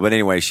nice people. But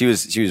anyway, she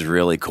was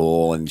really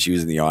cool, and she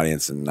was in the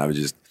audience, and I was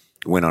just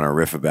went on a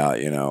riff about,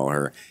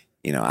 her,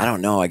 I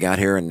don't know. I got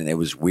here and it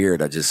was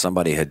weird.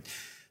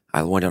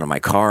 I went into my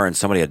car and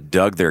somebody had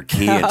dug their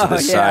key into the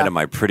side of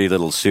my pretty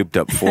little souped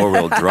up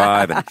 4-wheel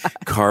drive and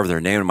carved their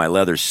name in my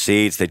leather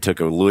seats. They took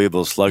a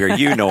Louisville Slugger.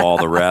 You know all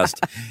the rest.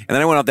 And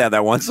then I went up to have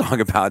that one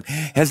song about,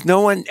 has no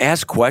one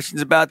asked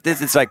questions about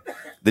this? It's like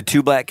the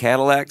Two Black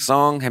Cadillac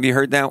song. Have you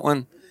heard that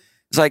one?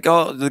 It's like,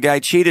 oh, the guy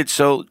cheated,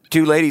 so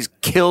 2 ladies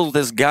killed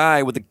this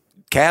guy with the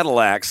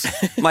Cadillacs.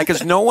 I'm like,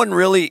 is no one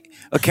really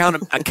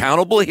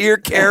accountable here,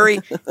 Carrie?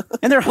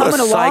 And they're humming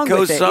along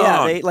with it. Song.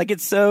 Yeah,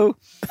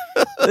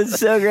 it's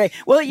so great.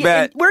 Well,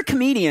 and we're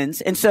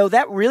comedians, and so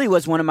that really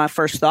was one of my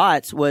first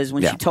thoughts was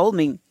when she told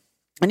me.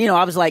 And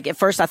I was like, at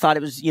first I thought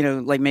it was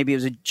like maybe it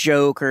was a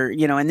joke or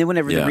and then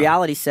whenever the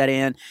reality set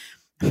in,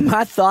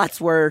 my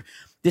thoughts were,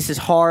 this is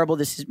horrible.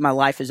 My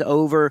life is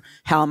over.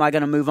 How am I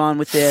going to move on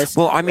with this?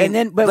 Well, I mean, and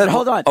then, but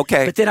hold on.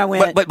 Okay. But then I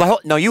went.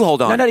 But no, you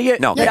hold on. No.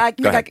 Go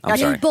ahead. I'm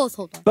sorry. Both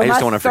hold on. But I just my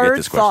don't want to forget third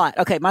this question. thought.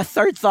 Okay, my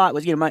third thought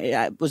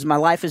was, my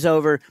life is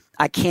over.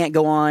 I can't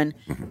go on.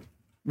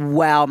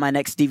 Wow, my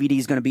next DVD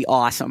is going to be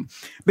awesome.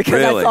 Because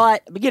Really? I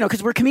thought,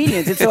 because we're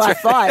comedians, and so I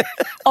thought,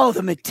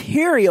 the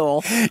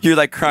material. You're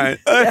like crying.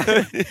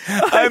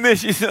 I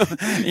miss you so.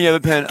 You have a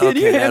pen. Can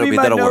you Okay, hand me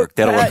my that'll work.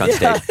 That'll work on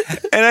notepad? stage.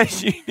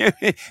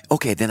 And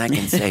okay, then I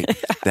can say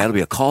that'll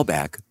be a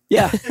callback.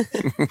 Yeah.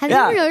 Have you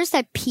ever noticed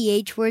that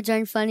PH words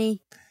aren't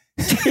funny?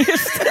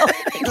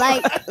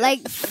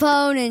 like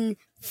phone and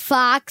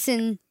fox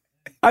and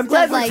I'm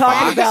glad stuff we're like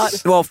talking that.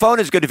 about. Well, phone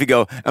is good if you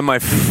go, and my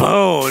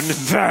phone.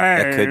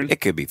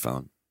 It could be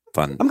phone.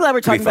 Fun. I'm glad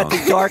we're Could be talking about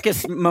phone. the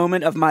darkest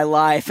moment of my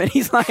life, and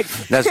he's like,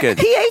 That's good.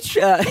 PH.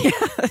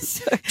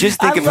 Just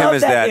think I of him love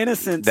as that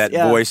innocence. that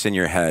Yeah. voice in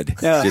your head.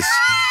 Yeah. Just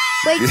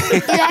Wait,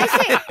 did I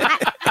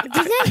say?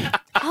 Didn't I?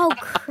 Oh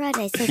crud!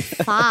 I said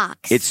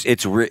fox.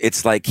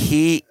 it's like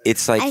he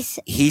s-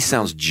 he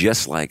sounds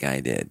just like I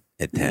did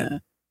at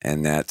 10,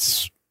 and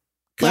that's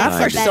When I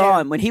first better. saw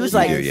him, when he was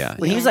like, Yeah.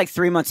 when he was like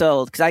 3 months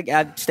old, because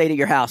I stayed at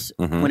your house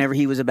Mhm. whenever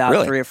he was about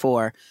Really? 3 or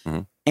 4,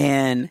 Mhm.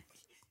 and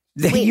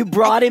then Wait, you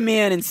brought him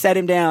in and set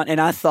him down, and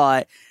I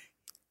thought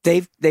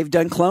they've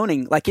done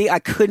cloning. Like I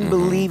couldn't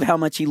believe how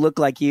much he looked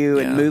like you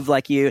and Yeah. moved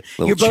like you.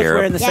 Little You're both cherub.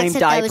 wearing the yeah, same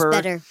except I diaper, was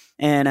better.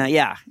 and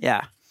yeah.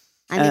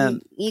 I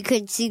mean, you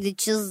could see the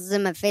chills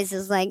in my face.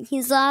 It's like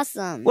he's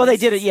awesome. Well, they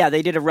did it. Yeah,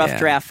 they did a rough Yeah.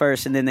 draft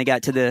first, and then they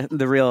got to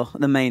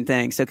the main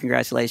thing. So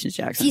congratulations, If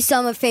Jackson. you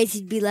saw my face,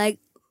 you'd be like,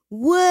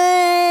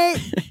 "What?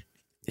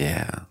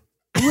 yeah.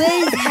 What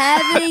is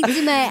happening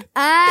to my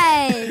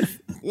eyes?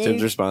 Tim's They're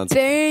response.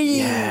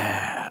 burning."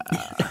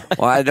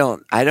 Well, I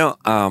don't.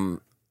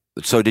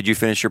 So did you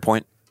finish your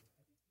point?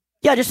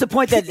 Yeah, just the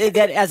point that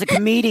as a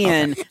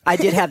comedian, I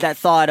did have that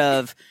thought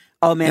of,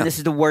 oh man, Yeah. this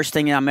is the worst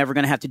thing I'm ever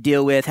going to have to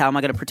deal with. How am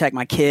I going to protect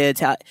my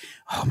kids?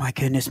 Oh my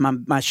goodness,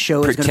 my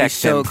show is going to be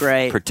so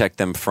great. Protect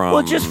them from.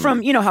 Well, just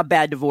from how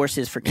bad divorce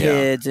is for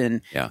kids,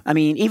 and Yeah. I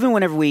mean, even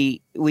whenever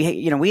we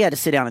had to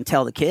sit down and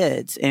tell the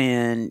kids,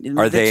 and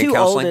Are the they in two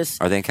counseling?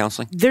 oldest, Are they in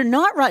counseling? they're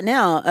not right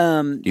now.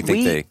 Do you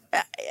think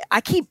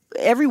I keep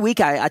every week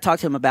I talk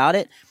to them about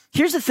it.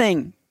 Here's the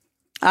thing.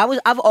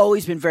 I've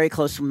always been very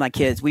close with my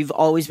kids. We've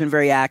always been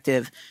very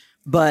active.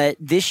 But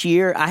this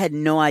year, I had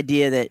no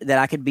idea that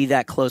I could be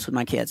that close with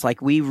my kids.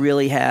 Like, we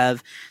really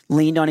have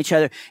leaned on each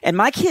other. And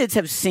my kids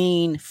have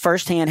seen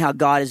firsthand how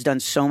God has done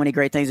so many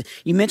great things.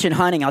 You mentioned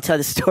hunting. I'll tell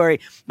the story.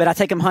 But I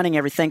take them hunting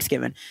every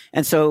Thanksgiving.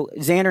 And so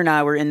Xander and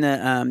I were in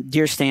the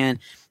deer stand,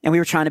 and we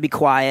were trying to be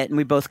quiet. And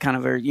we both kind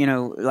of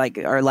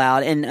are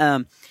loud.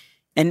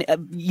 And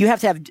you have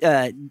to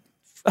have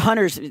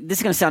hunters. This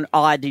is going to sound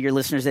odd to your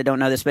listeners that don't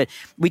know this, but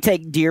we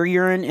take deer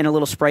urine in a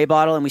little spray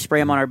bottle and we spray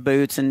them on our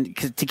boots and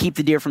to keep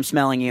the deer from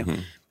smelling you.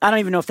 I don't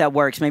even know if that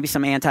works. Maybe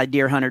some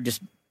anti-deer hunter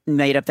just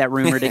made up that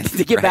rumor to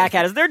get Right. back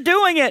at us. They're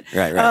doing it.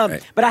 Right.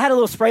 But I had a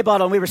little spray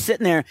bottle and we were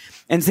sitting there,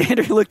 and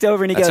Xander looked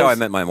over and he That's goes, how I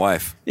met my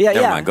wife. Yeah,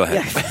 Never yeah. mind. Go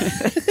ahead.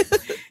 Yeah.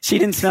 She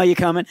didn't smell you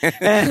coming.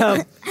 And,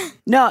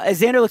 no,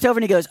 Xander looked over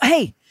and he goes,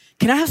 "Hey,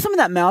 can I have some of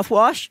that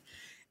mouthwash?"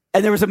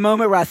 And there was a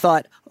moment where I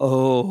thought,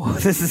 "Oh,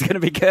 this is going to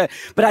be good."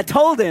 But I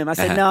told him, I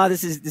said, "No,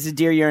 this is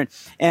deer urine."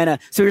 And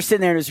so we were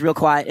sitting there and it was real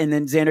quiet. And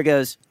then Xander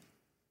goes,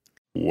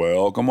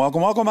 Welcome.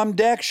 I'm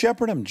Dak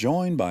Shepard. I'm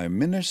joined by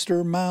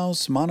Minister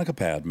Mouse Monica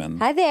Padman.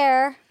 Hi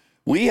there.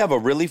 We have a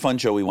really fun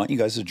show we want you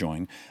guys to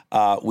join.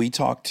 We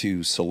talk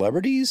to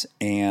celebrities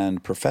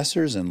and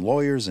professors and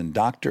lawyers and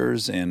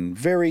doctors and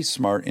very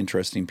smart,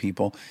 interesting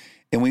people.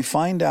 And we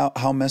find out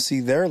how messy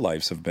their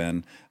lives have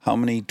been, how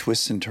many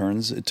twists and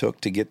turns it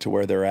took to get to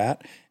where they're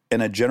at,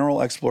 and a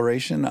general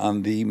exploration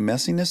on the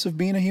messiness of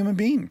being a human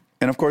being.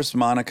 And of course,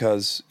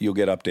 Monica's, you'll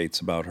get updates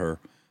about her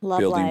Love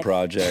building life.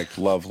 project,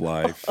 love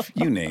life,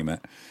 you name it.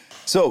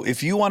 So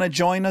if you want to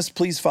join us,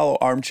 please follow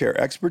Armchair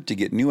Expert to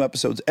get new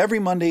episodes every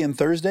Monday and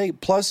Thursday.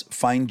 Plus,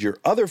 find your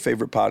other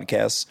favorite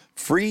podcasts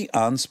free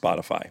on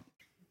Spotify.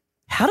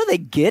 How do they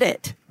get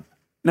it?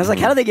 And I was like,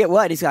 how do they get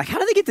what? He's like, how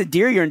do they get the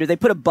deer urine? Do they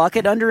put a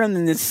bucket under them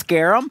and then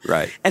scare them?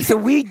 Right. And so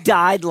we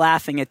died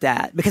laughing at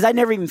that because I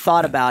never even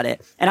thought about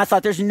it. And I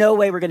thought, there's no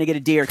way we're going to get a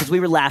deer because we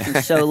were laughing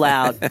so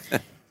loud.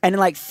 And then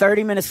like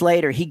 30 minutes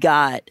later, he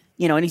got,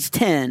 and he's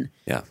 10.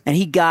 Yeah. And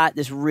he got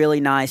this really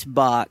nice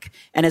buck.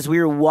 And as we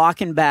were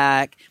walking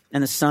back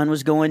and the sun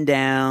was going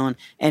down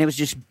and it was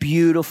just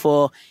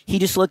beautiful, he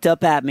just looked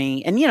up at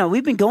me. And,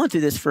 we've been going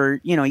through this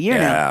for, a year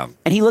now.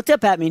 And he looked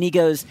up at me and he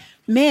goes,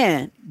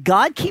 man,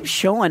 God keeps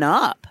showing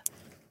up.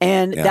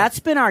 And that's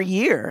been our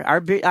year.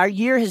 Our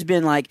year has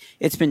been like,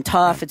 it's been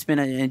tough. It's been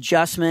an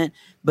adjustment.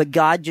 But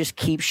God just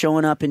keeps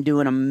showing up and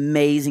doing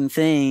amazing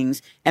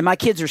things. And my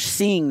kids are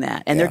seeing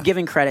that. And they're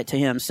giving credit to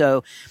him.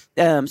 So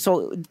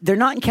they're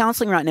not in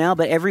counseling right now.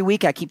 But every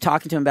week I keep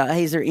talking to them about,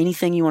 hey, is there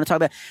anything you want to talk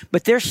about?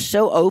 But they're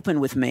so open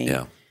with me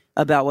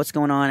about what's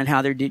going on and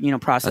how they're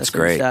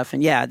processing stuff.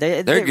 And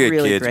they're good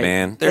really kids, great.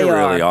 man. They're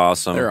really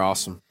awesome. They're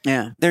awesome.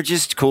 Yeah. They're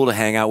just cool to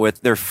hang out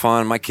with. They're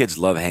fun. My kids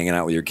love hanging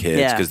out with your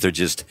kids because they're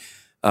just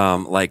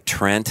like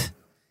Trent.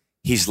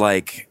 He's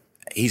like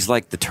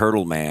the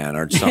turtle man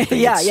or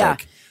something.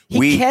 Like,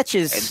 he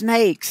catches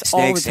snakes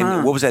all the time.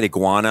 And what was that,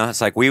 iguana?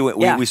 It's like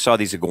we saw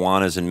these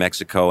iguanas in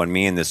Mexico, and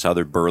me and this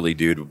other burly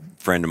dude,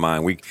 friend of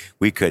mine,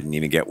 we couldn't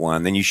even get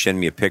one. Then you send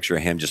me a picture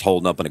of him just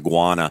holding up an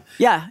iguana.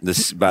 Yeah,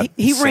 this about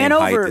he the same ran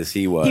height over. as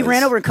he was. He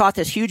ran over and caught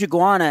this huge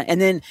iguana,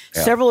 and then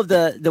several of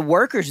the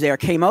workers there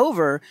came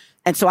over,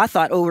 and so I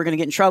thought, we're going to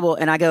get in trouble.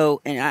 And I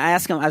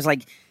asked him, I was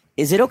like,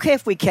 "Is it okay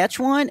if we catch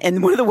one?"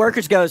 And one of the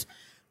workers goes,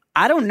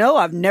 I don't know.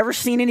 I've never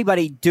seen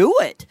anybody do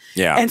it.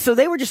 Yeah. And so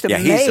they were just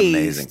amazed. He's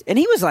amazing. And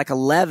he was like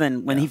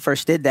 11 when he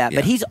first did that.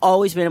 But he's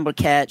always been able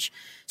to catch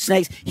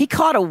snakes. He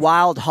caught a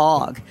wild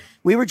hog.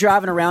 We were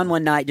driving around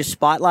one night just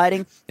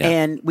spotlighting,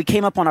 and we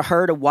came up on a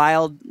herd of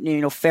wild,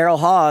 feral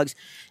hogs.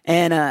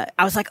 And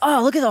I was like,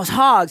 oh, look at those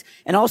hogs.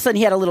 And all of a sudden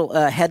he had a little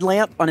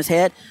headlamp on his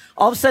head.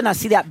 All of a sudden I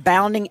see that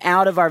bounding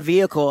out of our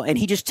vehicle, and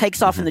he just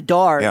takes off in the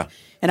dark. Yeah.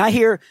 And I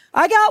hear,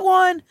 I got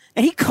one.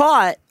 And he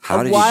caught How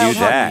a did wild you do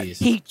that?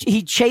 hog.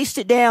 He chased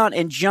it down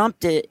and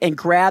jumped it and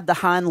grabbed the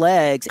hind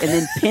legs and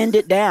then pinned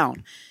it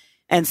down.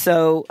 And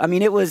so, I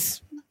mean, it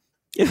was...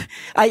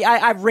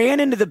 I ran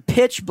into the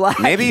pitch black.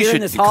 Maybe you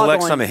should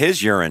collect some of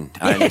his urine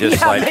and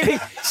just maybe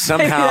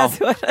somehow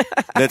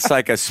that's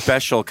like a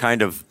special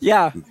kind of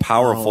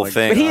powerful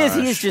thing. But he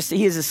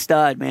is a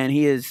stud, man.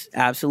 He is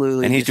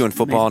absolutely. And he's doing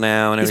football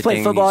now and he's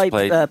everything. He's played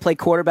football. He played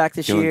quarterback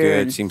this doing year.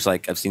 Good. And, seems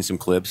like I've seen some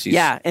clips.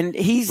 And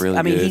he's. Really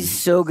I mean, good. he's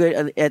so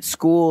good at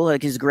school.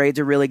 Like his grades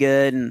are really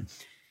good. And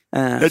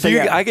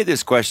I get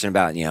this question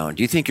about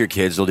do you think your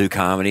kids will do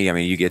comedy? I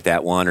mean, you get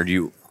that one, or do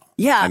you?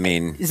 Yeah, I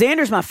mean,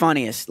 Xander's my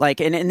funniest.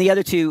 Like, and the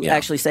other two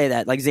actually say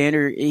that. Like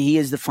Xander, he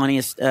is the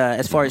funniest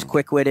as far as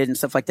quick-witted and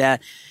stuff like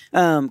that.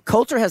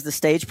 Coulter has the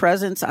stage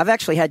presence. I've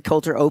actually had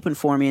Coulter open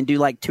for me and do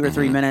like 2 or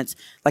 3 minutes,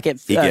 like at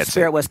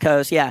Spirit West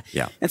Coast. Yeah.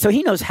 And so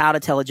he knows how to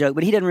tell a joke,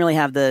 but he doesn't really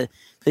have the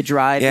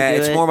drive. Yeah, to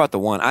do it's it. more about the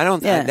one. I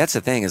don't. That's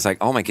the thing. It's like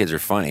all my kids are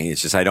funny.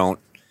 It's just I don't.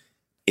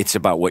 It's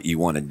about what you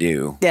want to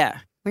do. Yeah.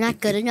 We're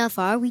not good enough,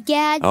 are we,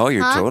 Dad? Oh,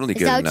 you're totally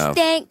good enough.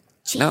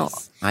 Jeez. No,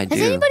 I do.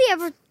 Has anybody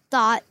ever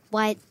thought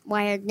why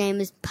our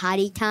name is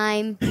Potty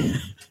Time?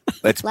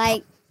 Let's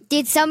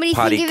did somebody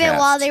potty think of cast. it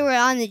while they were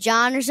on the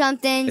John or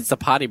something? It's the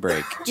potty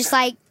break. Just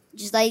I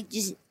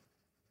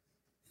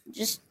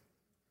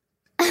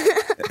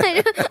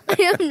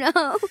don't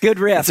know. Good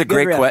riff. That's a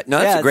great question. No,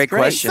 that's a great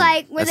question. It's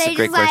like when that's they a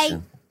great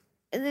question.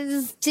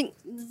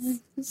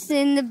 just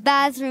in the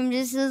bathroom,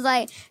 just was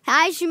like,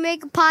 I should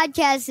make a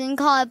podcast and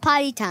call it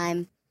Potty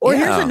Time. Or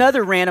here's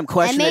another random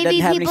question And that maybe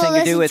doesn't have people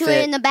anything to do listen with to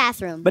it it. in the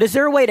bathroom. But is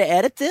there a way to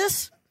edit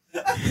this?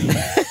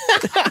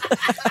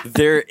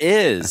 There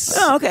is.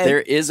 Oh, okay.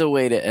 There is a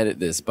way to edit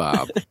this,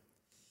 Bob.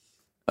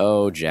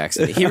 Oh,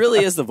 Jackson. He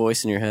really is the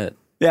voice in your head.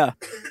 Yeah.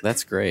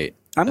 That's great.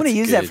 I'm going to That's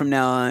use that good. from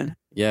now on.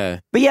 Yeah.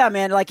 But yeah,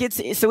 man, like it's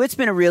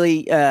been a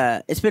really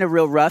it's been a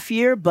real rough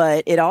year,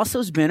 but it also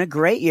has been a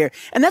great year.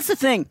 And that's the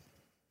thing.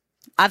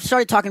 I've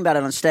started talking about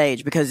it on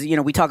stage because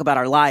we talk about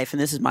our life,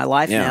 and this is my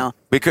life now.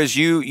 Because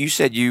you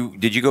said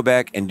did you go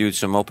back and do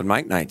some open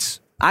mic nights?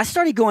 I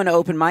started going to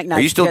open mic nights.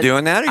 Are you still because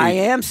doing that? I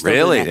am still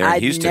really? doing that. They're in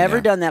I'd Houston never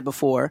now. done that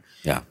before.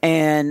 Yeah.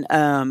 And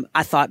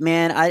I thought,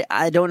 man,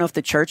 I don't know if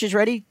the church is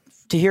ready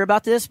to hear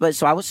about this, but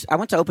so I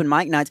went to open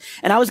mic nights,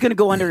 and I was going to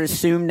go under an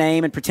assumed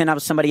name and pretend I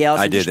was somebody else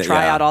and just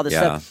try out all this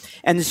stuff.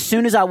 And as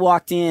soon as I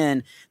walked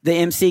in, the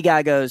MC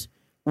guy goes,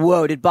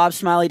 "Whoa, did Bob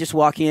Smiley just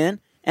walk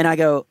in?" And I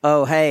go,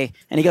 "Oh, hey."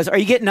 And he goes, "Are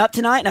you getting up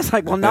tonight?" And I was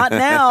like, "Well, not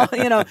now,"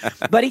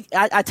 But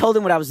I told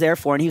him what I was there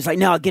for, and he was like,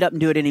 "No, I'll get up and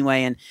do it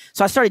anyway." And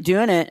so I started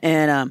doing it,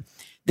 and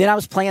then I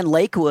was playing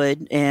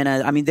Lakewood, and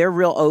I mean, they're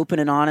real open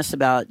and honest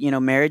about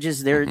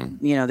marriages. They're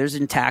there's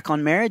an attack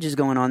on marriages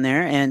going on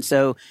there, and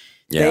so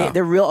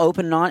they're real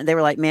open and honest. They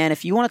were like, "Man,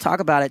 if you want to talk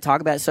about it,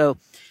 talk about it." So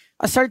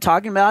I started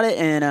talking about it,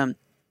 and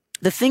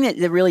the thing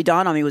that really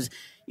dawned on me was,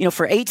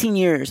 for 18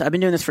 years, I've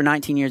been doing this for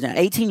 19 years now.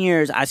 18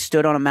 years, I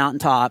stood on a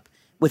mountaintop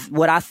with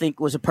what I think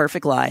was a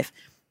perfect life.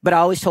 But I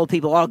always told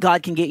people, oh,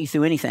 God can get you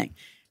through anything.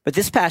 But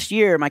this past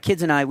year, my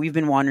kids and I, we've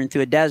been wandering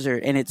through a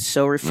desert, and it's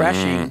so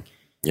refreshing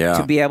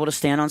to be able to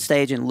stand on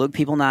stage and look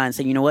people in the eye and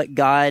say, you know what,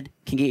 God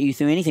can get you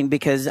through anything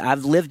because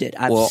I've lived it.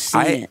 I've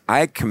seen it.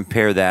 I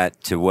compare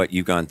that to what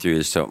you've gone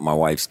through. So my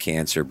wife's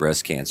cancer,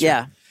 breast cancer.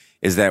 Yeah.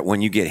 Is that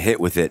when you get hit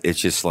with it, it's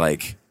just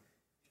like,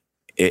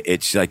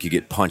 it's like you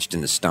get punched in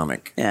the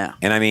stomach. Yeah.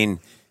 And I mean,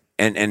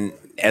 and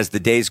as the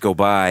days go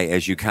by,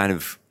 as you kind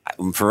of,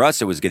 for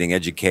us, it was getting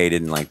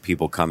educated and like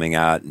people coming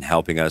out and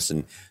helping us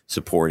and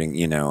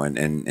supporting,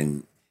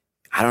 and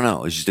I don't know,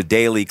 it was just a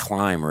daily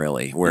climb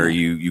really, where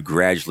you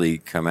gradually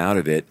come out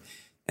of it,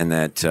 and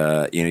that,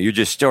 you're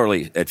just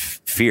totally at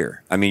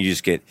fear. I mean, you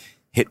just get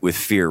hit with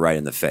fear right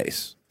in the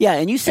face. Yeah.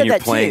 And you said and you're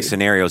that playing too.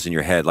 scenarios in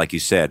your head. Like you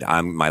said,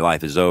 my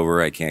life is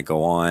over. I can't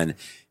go on.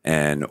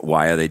 And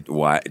why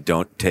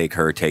don't take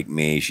her, take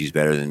me. She's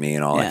better than me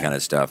and all that kind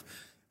of stuff.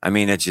 I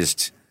mean, it's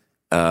just,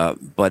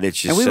 but it's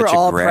just and we such were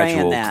all a gradual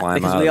praying that climb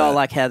because out we of all that.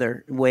 like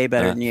Heather way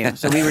better than you.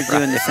 So we were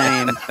doing the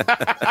same.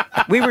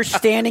 We were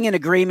standing in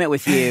agreement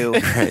with you.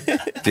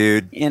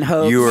 Dude, in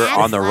hopes. you were That's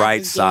on the what right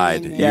I'm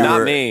side. doing. You Not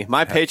were- me.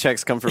 My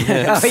paychecks come from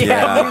him. Oh,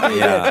 yeah.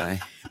 Yeah.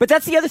 But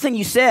that's the other thing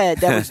you said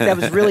that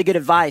was really good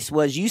advice.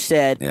 Was you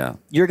said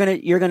you're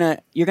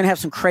gonna have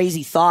some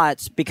crazy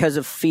thoughts because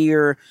of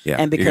fear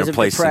and because you're gonna of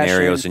play depression.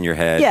 scenarios in your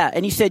head. Yeah,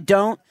 and you said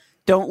don't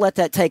let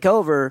that take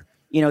over.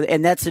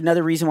 And that's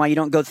another reason why you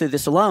don't go through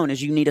this alone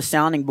is you need a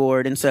sounding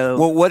board. And so,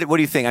 Well, what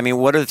do you think? I mean,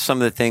 what are some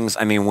of the things?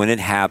 I mean, when it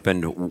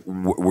happened,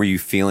 were you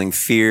feeling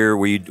fear?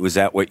 Was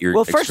that what your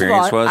first of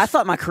experience all, was? I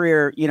thought my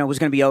career, was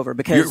going to be over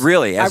because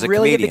Really? As I a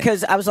really did, comedian?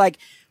 because I was like,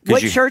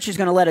 what church is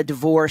going to let a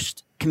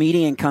divorced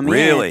comedian come in?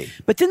 Really?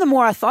 But then the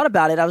more I thought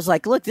about it, I was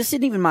like, look, this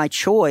isn't even my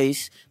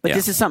choice, but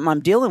this is something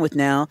I'm dealing with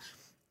now.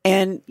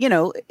 And,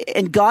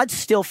 and God's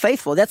still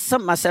faithful. That's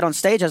something I said on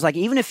stage. I was like,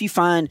 even if you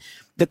find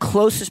the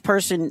closest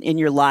person in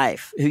your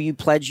life who you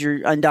pledge your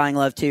undying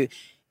love to,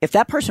 if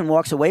that person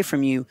walks away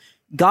from you,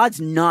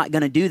 God's not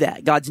going to do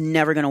that. God's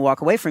never going to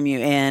walk away from you.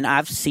 And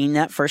I've seen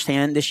that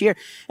firsthand this year.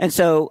 And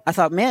so I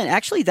thought, man,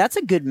 actually, that's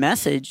a good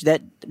message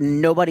that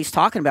nobody's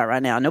talking about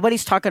right now.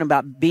 Nobody's talking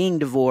about being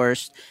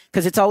divorced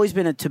because it's always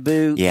been a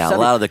taboo. Yeah, a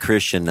lot of the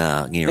Christian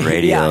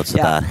radio, Yeah, it's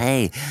yeah. about,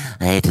 hey,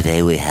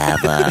 today we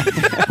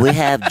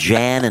have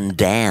Jan and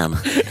Dan,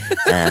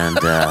 and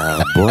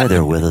boy,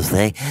 they're with us.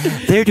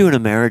 They're doing a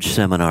marriage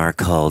seminar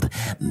called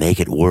Make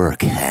It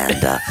Work,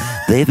 and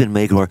they've been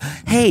making work.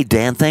 Hey,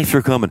 Dan, thanks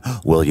for coming.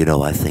 Well,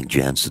 I think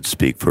Jan should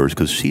speak first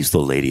because she's the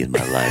lady in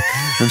my life,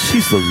 and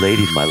she's the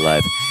lady in my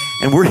life,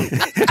 and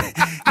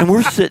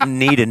we're sitting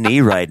knee to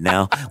knee right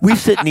now. We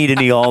sit knee to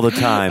knee all the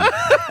time,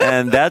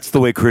 and that's the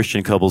way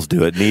Christian couples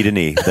do it, knee to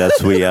knee.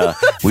 That's we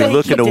Thank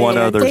look you, into one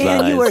Dan. another's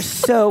Dan, eyes. you are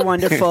so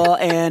wonderful.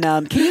 And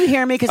can you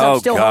hear me? Because I'm Oh,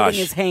 still gosh. holding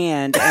his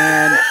hand.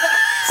 And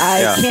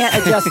I can't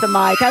adjust the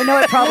mic. I know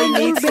it probably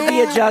needs to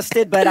be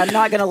adjusted, but I'm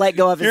not going to let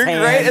go of his You're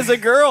hand. great as a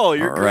girl.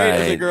 You're great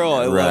as a girl.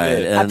 I love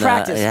it. I And,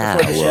 practiced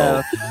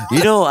before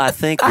the show. I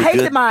think I the hate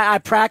good. that my I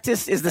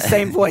practice is the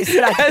same voice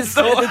that I just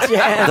said to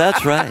Jan.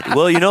 That's right.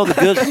 Well,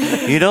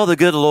 the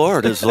good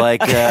Lord is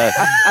like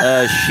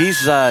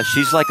she's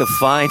like a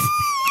fine.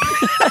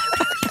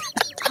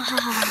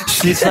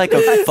 She's like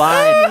a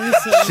fine.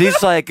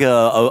 She's like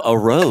a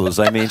rose.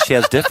 I mean, she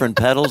has different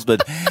petals,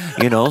 but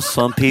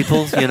some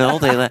people, they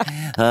like,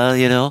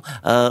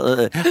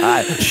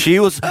 she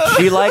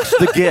likes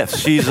the gifts.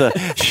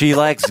 She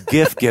likes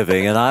gift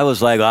giving, and I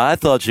was like, I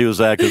thought she was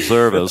active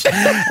service.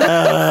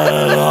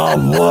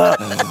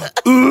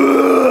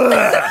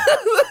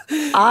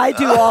 I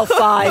do all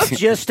five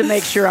just to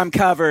make sure I'm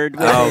covered.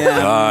 With Oh, him.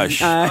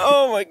 gosh.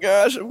 Oh my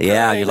gosh. I'm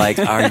Yeah, crying. you're like,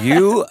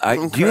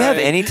 do you have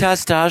any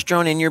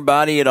testosterone in your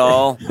body at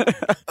all?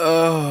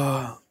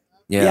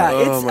 Yeah,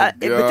 Oh it's my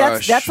but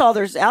that's gosh. all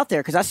there's out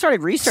there because I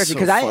started researching So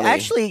because I funny.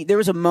 actually there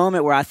was a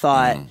moment where I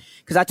thought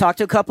because I talked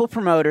to a couple of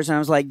promoters and I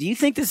was like, do you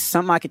think this is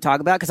something I could talk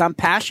about? Because I'm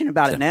passionate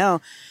about it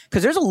now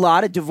because there's a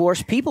lot of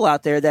divorced people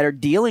out there that are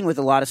dealing with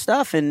a lot of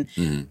stuff and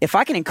if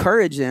I can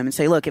encourage them and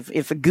say, look,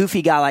 if a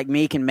goofy guy like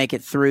me can make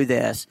it through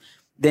this,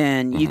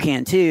 then you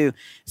can too.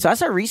 So I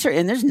started researching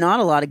and there's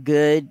not a lot of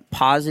good,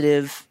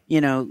 positive,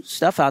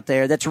 stuff out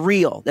there that's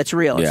real. That's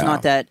real. It's Yeah.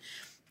 not that,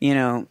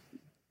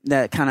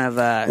 that kind of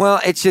Well,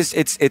 it's just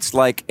it's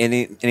like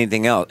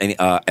anything else, any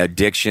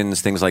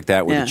addictions, things like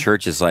that. Where Yeah. the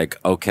church is like,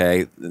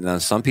 okay, now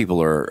some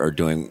people are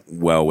doing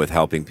well with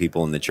helping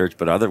people in the church,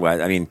 but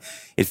otherwise, I mean,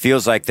 it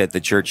feels like that the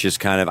church is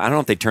kind of, I don't know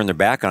if they turn their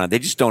back on it, they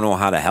just don't know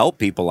how to help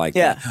people like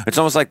Yeah. that. It's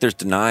almost like there's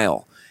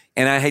denial.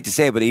 And I hate to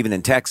say it, but even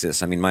in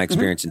Texas, I mean, my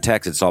experience in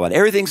Texas, it's all about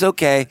everything's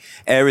okay,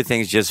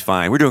 everything's just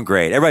fine, we're doing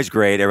great, everybody's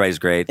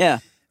great, Yeah.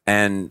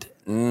 and.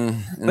 No,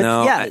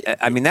 yeah,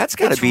 I mean that's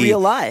got to it's be real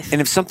life. And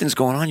if something's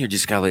going on, you're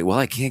just got to like, well,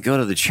 I can't go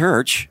to the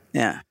church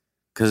yeah.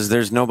 because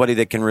there's nobody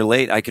that can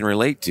relate. I can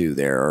relate to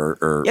there,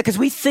 or Yeah, because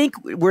we think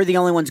we're the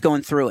only ones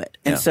going through it.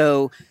 And Yeah.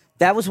 so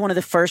that was one of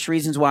the first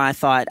reasons why I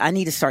thought I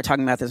need to start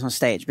talking about this on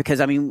stage because,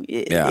 I mean,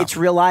 Yeah. it's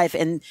real life.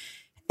 And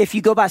if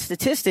you go by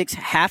statistics,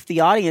 half the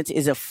audience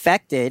is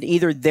affected,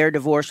 either they're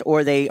divorced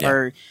or they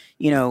are,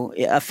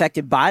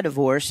 affected by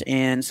divorce.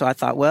 And so I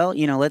thought, well,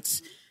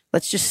 let's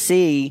just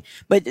see.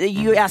 But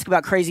you ask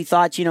about crazy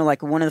thoughts,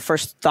 like one of the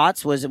first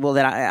thoughts was, well,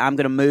 that I'm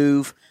going to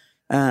move.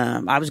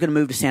 I was going to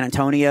move to San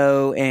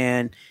Antonio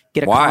and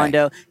get a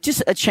condo,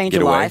 just a change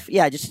of life.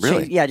 Yeah, just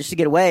to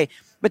get away.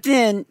 But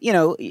then,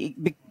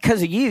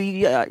 because of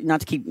you, not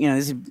to keep,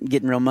 this is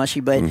getting real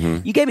mushy, but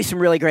you gave me some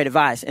really great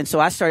advice. And so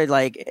I started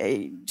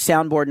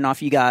soundboarding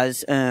off you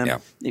guys,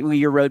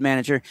 your road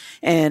manager.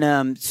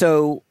 And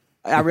so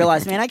I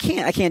realized, man, I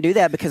can't do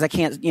that because I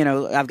can't,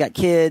 I've got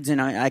kids and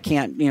I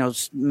can't,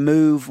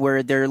 move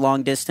where they're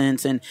long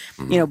distance. And,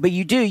 but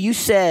you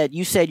said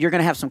you're going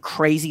to have some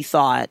crazy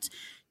thoughts.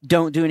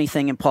 Don't do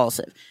anything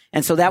impulsive.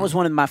 And so that was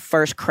one of my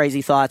first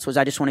crazy thoughts was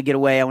I just want to get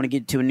away. I want to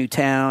get to a new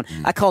town.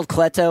 I called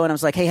Cleto and I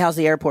was like, hey, how's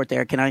the airport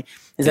there? Is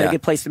that a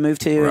good place to move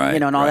to?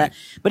 Right, and all that.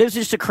 But it was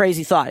just a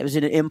crazy thought. It was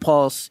an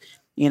impulse.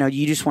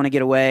 You just want to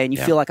get away and you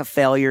feel like a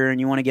failure and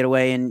you want to get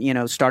away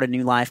and, start a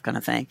new life kind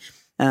of thing.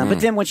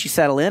 But then once you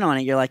settle in on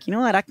it, you're like, you know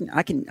what? I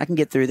can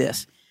get through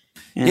this.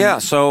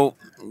 And, So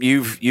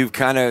you've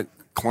kind of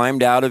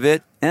climbed out of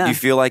it. Yeah. Do you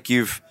feel like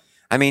you've,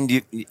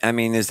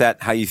 is that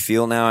how you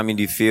feel now?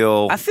 Do you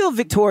feel... I feel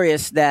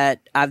victorious that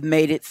I've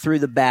made it through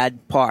the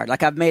bad part.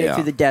 Like I've made it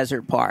through the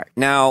desert part.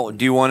 Now,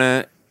 do you want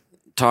to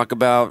talk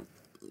about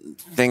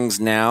things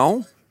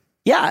now?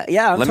 Yeah.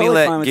 I'm Let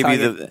totally me fine with give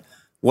you talking.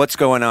 what's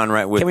going on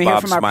right with Can we Bob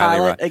hear from our Smiley?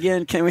 pilot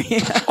again? Can we?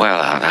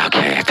 Well,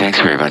 okay, thanks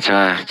very much.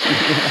 We're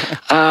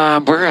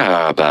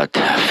about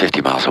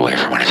 50 miles away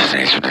from one of the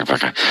destination. So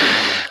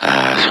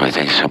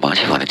thanks so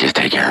much. You want to just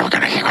take care of it? We're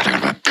going to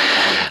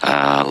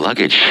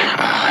luggage.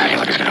 Your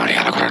luggage is going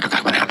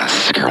to be on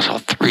this Carousel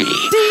 3.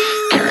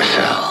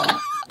 Carousel.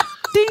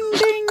 Ding,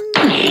 ding.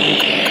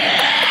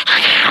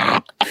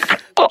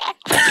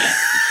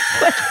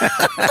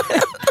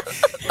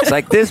 It's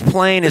like this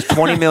plane is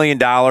 $20 million.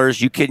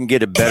 You couldn't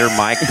get a better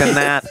mic than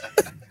that.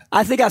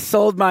 I think I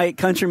sold my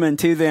Countryman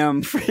to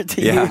them to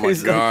Yeah.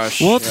 use. Oh my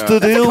gosh. What's the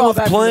That's a deal with callback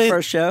from the plane?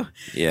 first show.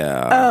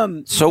 Yeah.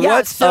 So yeah,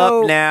 what's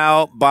so- up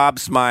now, Bob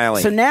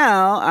Smiley? So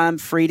now I'm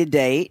free to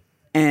date,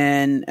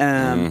 and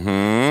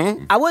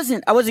I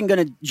wasn't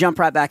going to jump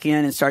right back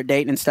in and start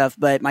dating and stuff,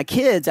 but my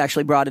kids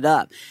actually brought it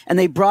up, and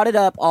they brought it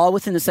up all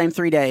within the same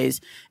 3 days.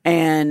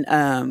 And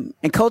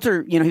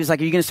Coulter, he was like,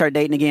 "Are you going to start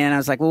dating again?" I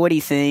was like, "Well, what do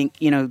you think?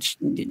 Would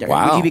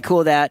you be cool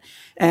with that?"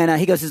 And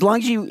he goes, "As long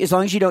as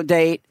you don't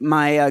date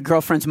my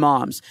girlfriend's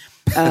moms."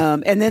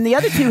 And then the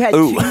other two had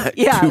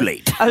too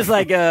late. I was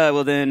like,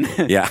 well then,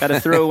 got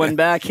to throw one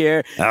back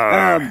here.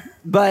 And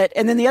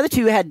then the other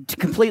two had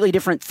completely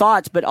different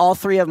thoughts, but all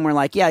three of them were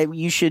like, yeah,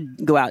 you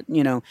should go out,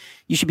 you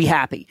should be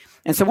happy.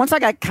 And so once I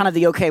got kind of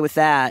the okay with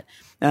that,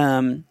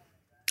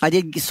 I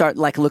did start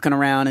looking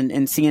around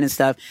and seeing and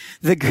stuff.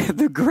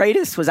 The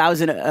greatest was I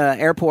was in an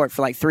airport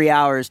for 3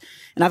 hours,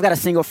 and I've got a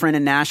single friend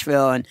in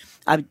Nashville, and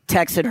I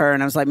texted her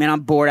and I was like, man,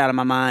 I'm bored out of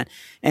my mind.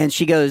 And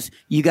she goes,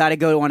 you got to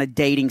go on a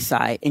dating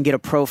site and get a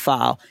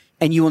profile,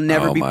 and you will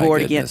never be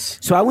bored again.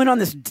 So I went on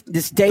this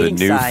dating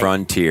the new site.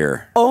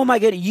 frontier. Oh my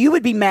goodness, you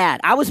would be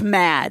mad. I was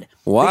mad.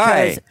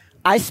 Why? Because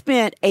I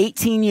spent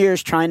 18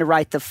 years trying to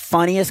write the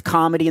funniest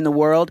comedy in the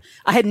world.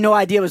 I had no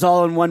idea it was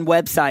all on one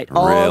website,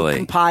 all Really?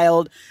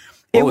 compiled.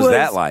 What was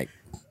that like?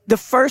 The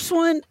first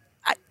one,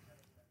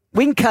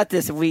 we can cut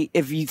this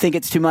if you think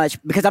it's too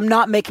much, because I'm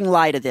not making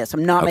light of this.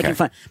 I'm not making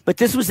fun. But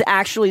this was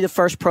actually the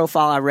first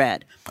profile I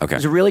read. Okay. It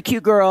was a really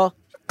cute girl,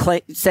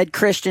 said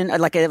Christian. It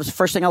was the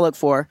first thing I looked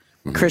for,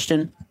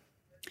 Christian.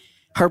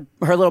 Her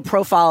little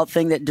profile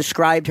thing that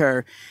described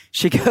her,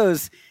 she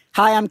goes,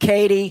 "Hi, I'm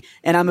Katie,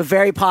 and I'm a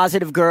very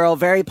positive girl,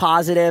 very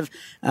positive.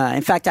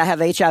 In fact, I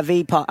have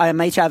HIV. I'm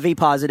HIV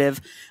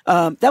positive."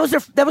 That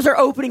was her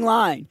opening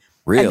line.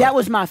 Really? And that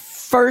was my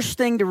first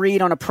thing to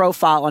read on a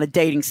profile on a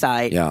dating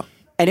site. Yeah.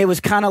 And it was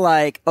kind of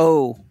like,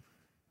 oh,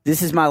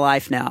 this is my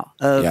life now.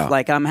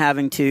 I'm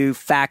having to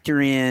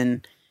factor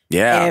in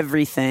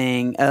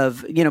everything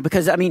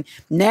because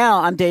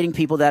now I'm dating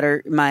people that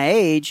are my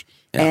age,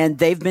 and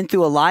they've been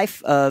through a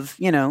life of,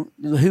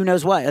 who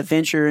knows what,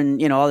 adventure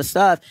and, all this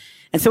stuff.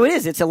 And so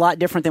it's a lot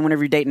different than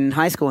whenever you're dating in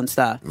high school and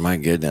stuff. My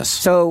goodness.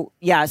 So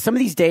yeah, some of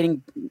these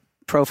dating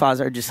profiles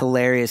are just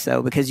hilarious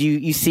though, because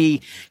you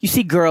see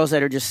girls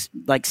that are just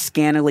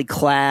scantily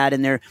clad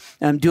and they're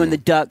doing the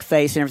duck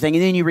face and everything,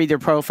 and then you read their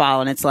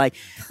profile and it's like,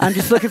 I'm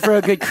just looking for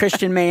a good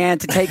Christian man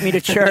to take me to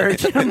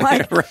church. And I'm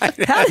like,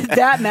 how did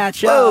that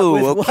match up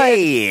with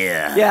okay.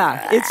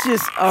 Yeah, it's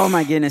just, oh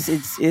my goodness,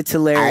 it's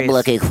hilarious. I'm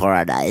looking for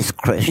a nice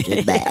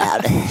Christian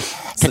man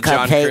to come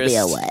John take Christ. me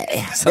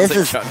away. Sounds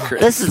like John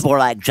Christ. This is more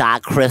like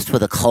John Christ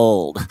with a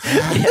cold.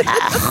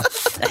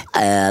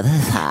 I'm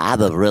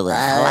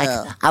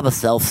a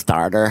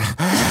self-starter,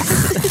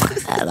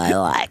 and I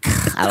like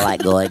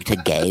going to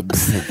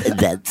games,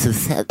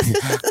 events,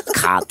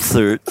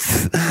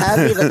 concerts.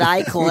 I'll be the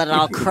NyQuil and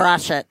I'll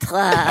crush it.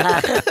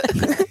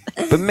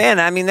 But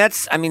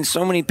man,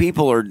 so many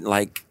people are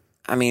like,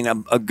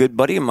 a good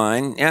buddy of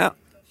mine. Yeah.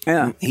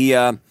 Yeah. He,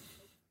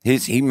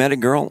 He met a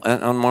girl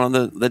on one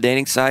of the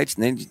dating sites,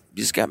 and they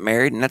just got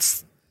married, and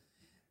that's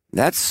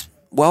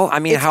well. I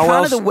mean, It's how kind of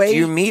else the way- do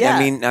you meet? yeah.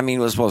 I mean,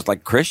 was supposed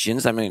like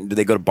Christians. I mean, do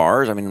they go to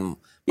bars? I mean,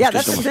 Yeah, what's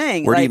that's just the so much-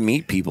 thing. Where do you Like,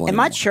 meet people? And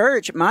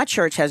anymore? my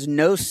church has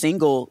no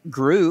single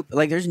group.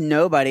 Like, there's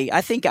nobody.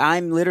 I think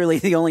I'm literally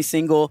the only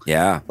single.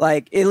 Yeah.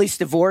 Like, at least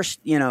divorced.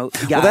 Guy. Well,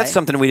 that's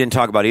something we didn't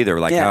talk about either.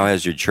 Like, Yeah. how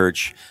has your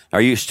church?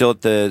 Are you still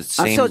at the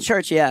same? I'm still at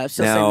church. Yeah, I'm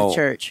still staying Now, at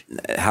church.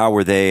 How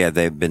were they? Have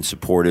they been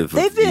supportive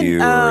They've of been, you,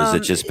 or has it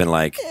just been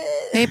like,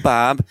 "Hey,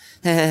 Bob,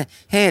 hey,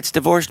 it's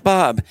divorced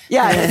Bob"?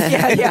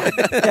 Yeah.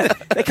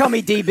 They call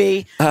me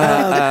DB,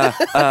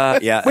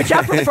 Yeah, which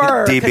I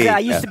prefer because DB. I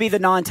used to be the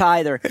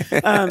non-tither.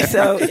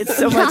 So it's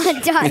so much.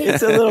 Non-tither.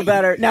 It's a little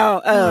better.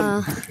 No,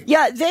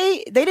 yeah,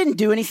 they didn't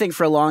do anything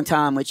for a long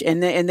time,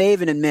 and they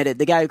even admitted.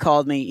 The guy who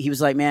called me, he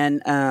was like,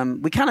 "Man,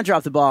 we kind of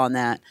dropped the ball on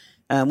that.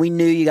 We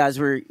knew you guys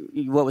were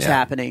what was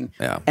happening,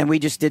 Yeah. and we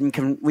just didn't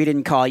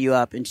call you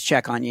up and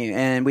check on you,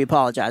 and we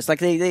apologized. Like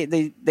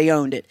they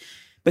owned it,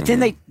 but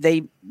then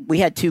we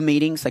had 2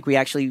 meetings. Like we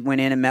actually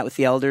went in and met with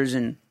the elders,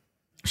 and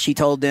she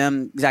told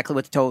them exactly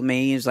what they told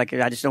me. He was like,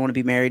 I just don't want to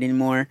be married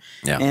anymore,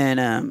 Yeah.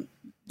 and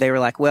they were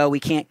like, well, we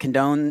can't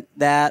condone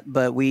that,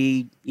 but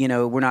we're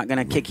not going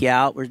to kick you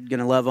out. We're going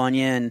to love on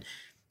you, and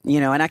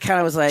and I kind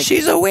of was like,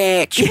 She's a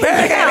witch.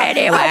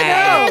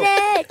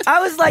 I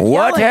was like,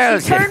 What yelling.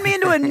 else? She turned me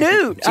into a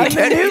newt. I'm a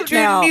turned you newt into a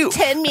now. newt.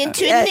 Turn me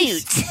into a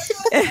Yes.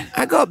 newt.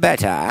 I got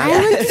better. I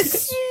want to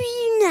sue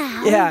you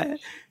now. Yeah.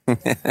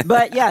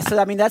 But yeah, so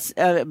I mean that's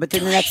but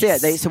then that's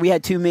it. So we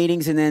had 2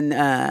 meetings, and then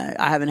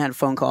I haven't had a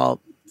phone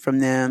call from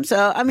them.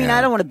 So I mean, Yeah.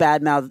 I don't want to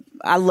badmouth.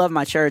 I love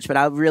my church, but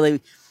I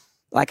really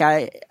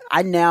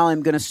I now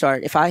am going to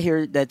start. If I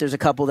hear that there's a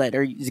couple that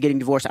is getting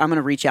divorced, I'm going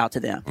to reach out to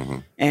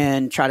them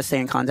and try to stay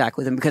in contact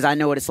with them because I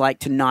know what it's like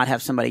to not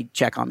have somebody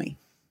check on me.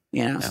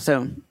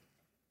 So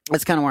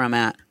that's kind of where I'm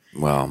at.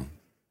 Well,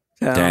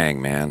 So,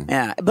 dang, man.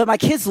 Yeah, but my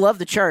kids love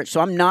the church,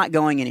 so I'm not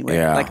going anywhere.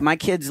 Yeah. Like my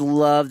kids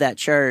love that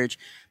church,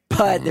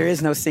 but there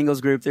is no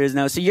singles group. There is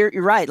no. So you're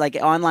right. Like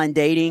online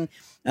dating,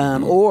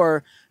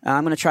 or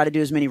I'm going to try to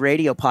do as many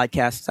radio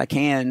podcasts as I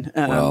can.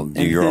 Well, and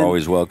you're then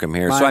always welcome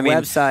here. my So I mean,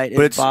 website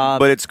but is it's Bob.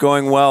 but it's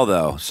going well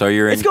though. So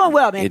you're in. It's going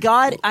well, man.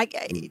 God, I Bob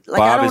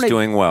don't is wanna,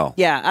 doing well.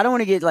 Yeah, I don't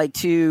want to get like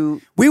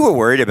too. We were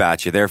worried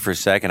about you there for a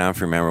second. I don't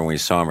remember when we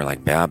saw him. We're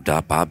like, Bob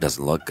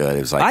doesn't look good.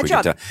 It was like I we could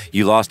dropped- tell-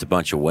 you lost a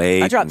bunch of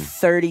weight. I dropped and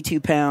 32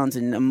 pounds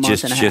in a month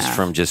just and a half.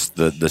 from just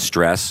the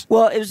stress.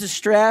 Well, it was the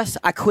stress.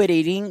 I quit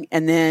eating,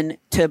 and then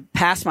to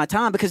pass my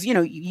time because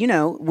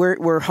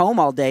we're home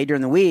all day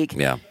during the week.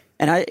 Yeah.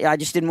 And I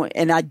just didn't want,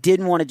 and I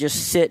didn't want to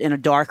just sit in a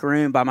dark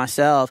room by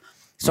myself.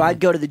 So I'd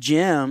go to the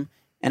gym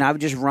and I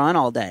would just run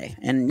all day,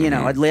 and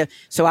I'd live.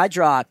 So I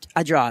dropped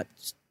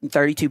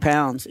 32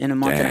 pounds in a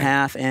month and a Dang.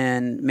 half,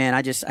 and man,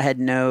 I had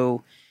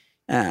no.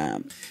 You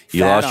fat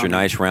lost on your me.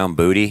 nice round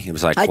booty. It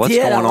was like, I what's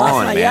did. I going lost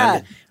on, my- man?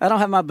 Yeah, I don't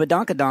have my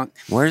badonkadonk.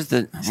 Where's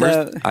So-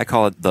 I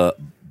call it the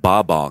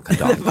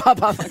bobonkadonk. The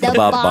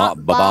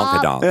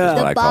Bobonkadonk is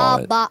what I call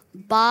it.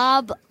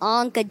 Bob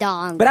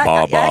Onkadonk. But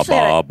I actually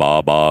had a-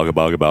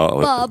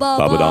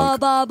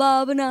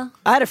 Babadonk.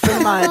 I had a friend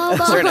of mine.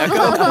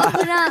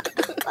 Yeah.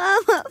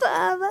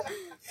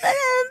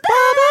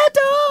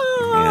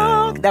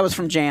 That was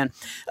from Jan.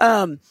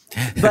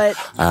 But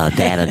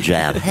Dada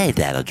Jab. Hey,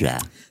 Dada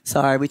Jab.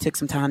 sorry, we took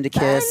some time to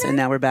kiss, and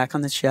now we're back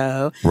on the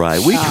show. Right.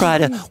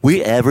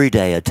 We every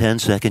day a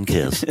 10-second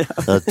kiss. A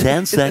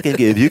 10-second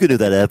kiss. If you can do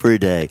that every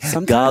day,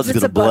 Sometimes God's it's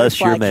going to a bless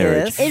your butterfly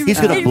marriage. kiss. He's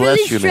going to It bless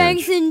really your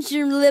marriage. strengthens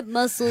your lip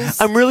muscles.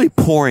 I'm really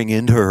pouring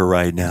into her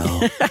right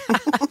now.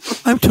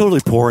 I'm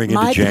totally pouring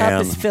into My cup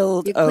Jan. is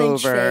filled Your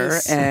clenched over,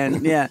 face.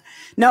 and yeah,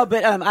 no.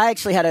 But I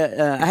actually had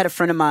a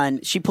friend of mine.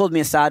 She pulled me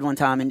aside one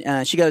time,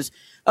 and she goes,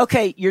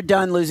 "Okay, you're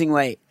done losing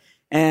weight,"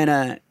 and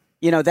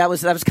that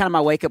was kind of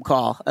my wake up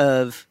call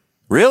of.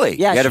 Really?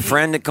 Yeah, You had a she-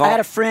 friend that called? I had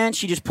a friend.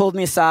 She just pulled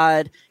me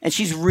aside, and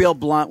she's real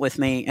blunt with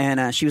me.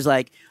 And she was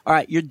like, "All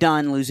right, you're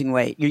done losing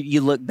weight.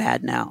 You look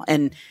bad now."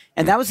 And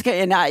that was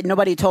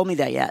nobody told me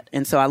that yet.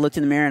 And so I looked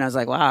in the mirror and I was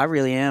like, "Wow, I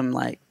really am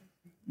like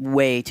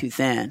way too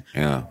thin."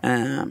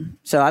 Yeah.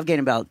 So I've gained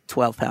about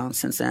 12 pounds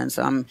since then.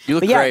 So You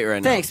look but yeah, great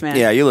right now. Thanks, man.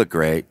 Yeah, you look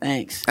great.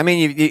 Thanks. I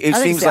mean, it I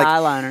think seems it's the like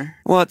eyeliner.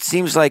 well, it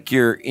seems like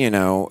you're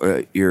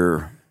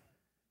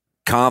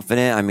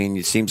confident. I mean,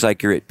 it seems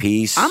like you're at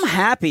peace. I'm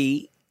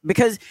happy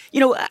because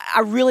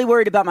I really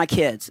worried about my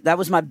kids. That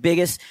was my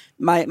biggest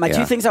my Yeah.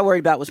 two things I worried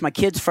about was my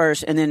kids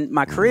first, and then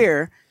my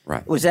career.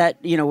 Right. Was that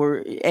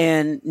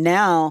and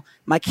now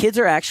my kids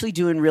are actually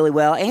doing really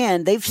well,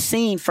 and they've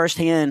seen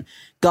firsthand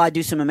God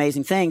do some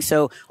amazing things.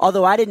 So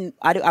although I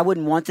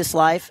wouldn't want this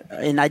life,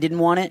 and I didn't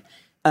want it.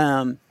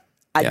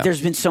 Yeah.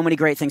 There's been so many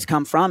great things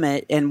come from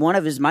it, and one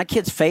of my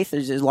kids' faith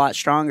is a lot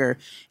stronger.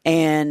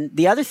 And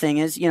the other thing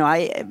is,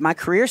 my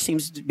career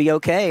seems to be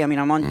okay. I mean,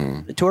 I'm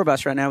on the tour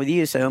bus right now with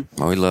you, so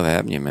Oh, we love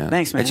having you, man.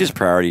 Thanks, man. It's just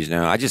priorities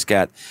now. I just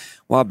got a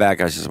while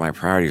back. I said my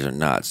priorities are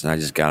nuts, and I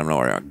just got them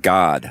all around.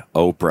 God,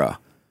 Oprah,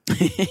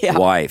 yeah,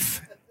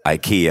 wife,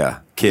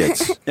 IKEA,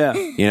 kids. yeah,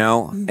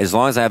 As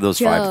long as I have those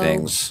Joe. 5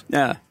 things,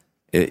 yeah.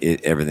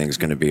 everything's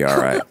going to be all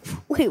right.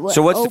 Wait, what?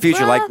 So what's the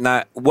future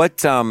Oprah?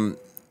 like?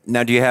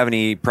 Now, do you have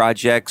any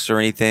projects or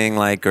anything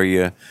like? Or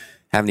you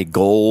have any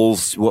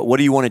goals? What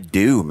do you want to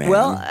do, man?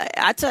 Well,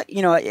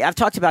 I've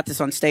talked about this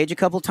on stage a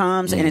couple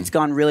times, and it's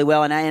gone really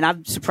well. And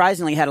I've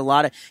surprisingly had a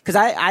lot of because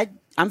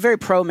I'm very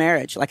pro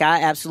marriage. Like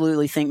I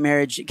absolutely think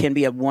marriage can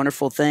be a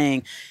wonderful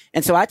thing,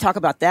 and so I talk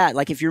about that.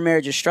 Like if your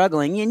marriage is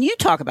struggling, and you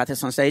talk about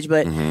this on stage,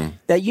 but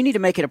that you need to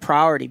make it a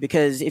priority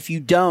because if you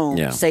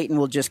don't, Satan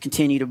will just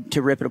continue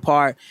to rip it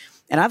apart.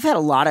 And I had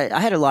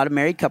a lot of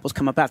married couples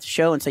come up after the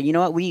show and say, you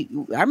know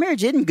what, our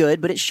marriage isn't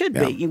good, but it should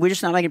be. We're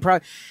just not making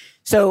progress.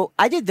 So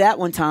I did that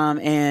one time,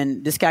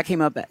 and this guy came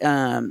up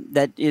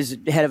that is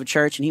head of a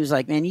church, and he was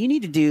like, man, you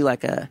need to do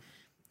like a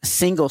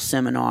single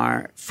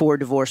seminar for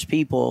divorced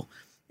people.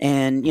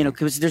 And,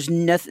 because there's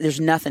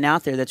nothing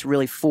out there that's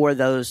really for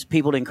those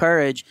people to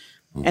encourage.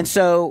 And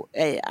so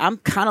I'm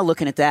kind of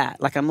looking at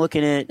that. Like I'm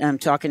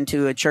talking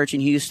to a church in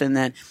Houston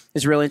that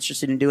is real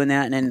interested in doing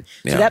that. And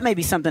so that may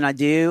be something I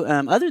do.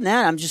 Other than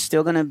that, I'm just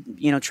still going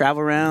to,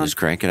 travel around. Just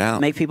crank it out.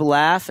 Make people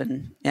laugh.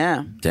 And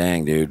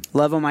Dang, dude.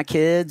 Love on my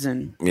kids.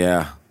 And,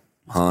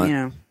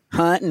 hunt.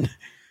 Hunt and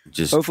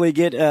Just hopefully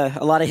get a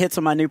lot of hits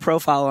on my new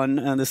profile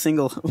on the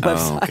single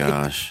website. Oh,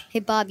 gosh. Hey,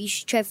 Bob, you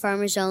should try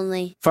Farmers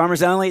Only.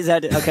 Farmers Only? Is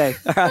that okay?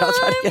 All right, I'll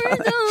try to get on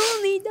that.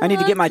 I need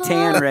to get my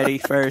tan ready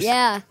first.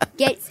 Yeah,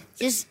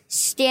 just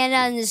stand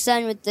out in the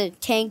sun with the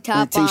tank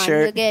top And a on.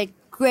 t-shirt. Look at a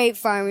great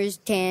farmer's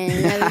tan.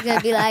 And they're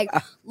gonna be like,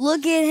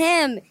 "Look at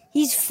him,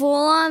 he's full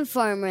on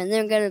farmer." And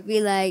they're gonna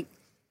be like,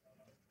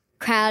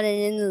 crowded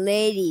in the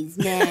ladies,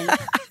 man.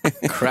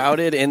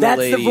 Crowded in the That's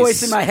ladies. the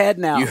voice in my head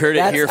now. You heard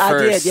it here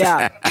first.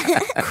 I did,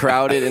 yeah.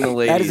 Crowded in the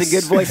ladies. That is a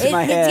good voice in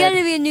my It's head.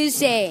 gonna be a new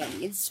saying.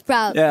 It's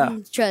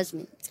probably trust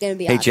me, it's gonna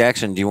be. Hey, awesome.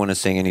 Jackson, do you want to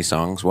sing any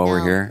songs while we're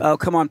No. here? Oh,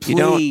 come on, You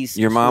don't? please.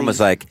 Your mom was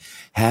please. like,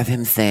 have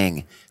him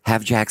sing.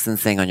 Have Jackson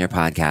sing on your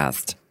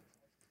podcast.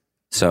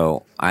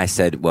 So I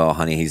said, well,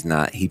 honey, he's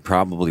not. He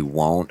probably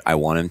won't. I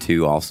want him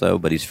to also,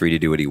 but he's free to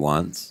do what he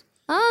wants.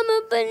 I'm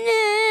a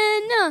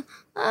banana.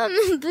 I'm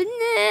a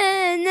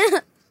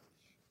banana.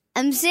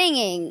 I'm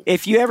singing.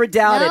 If you ever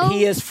doubt No. it,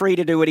 he is free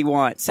to do what he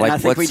wants. And Like, I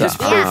think we what's just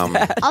the- proved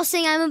Yeah, that. I'll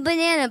sing "I'm a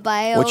Banana"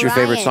 by What's your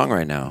favorite Orion. song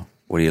right now?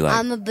 What do you like?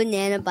 I'm a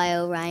Banana by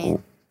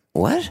Orion.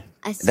 What?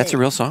 I said, That's a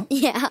real song?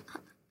 Yeah.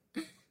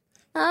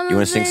 I'm You a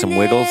wanna sing some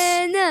Wiggles?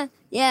 banana.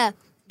 Yeah.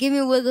 Give me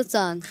a Wiggle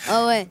song.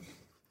 Oh, wait.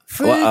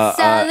 Fruit Well,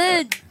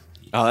 salad.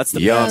 Oh, that's the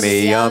Yummy,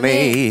 best.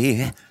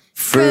 yummy.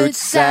 Fruit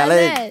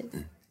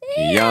salad.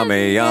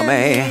 Yummy,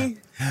 yummy.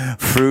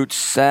 Fruit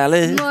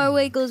salad. More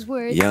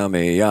Wigglesworth.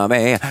 Yummy,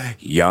 yummy.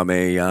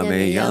 Yummy,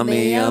 yummy,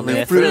 yummy, yummy.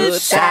 Yeah, Fruit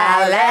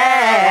salad.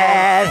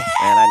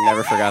 And I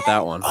never forgot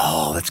that one.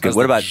 Oh, that's That good. was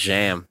What the about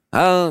jam?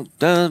 Oh,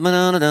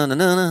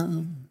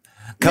 banana.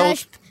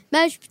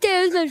 Mashed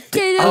potatoes, mashed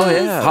potatoes. Oh,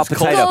 yeah. Hot It's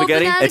cold potato.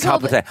 spaghetti? banana, It's hot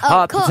cold potato. ba- oh,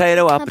 Hot cold-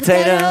 potato. Hot hot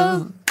potato.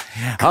 potato.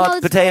 Hot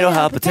Cold potato. potato,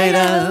 Hot potato.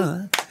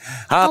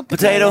 Hot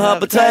potato. Hot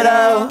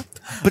potato.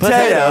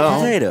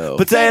 Potato.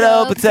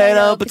 Potato.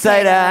 Potato.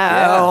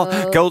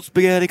 Potato. Cold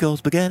spaghetti. Cold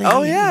spaghetti.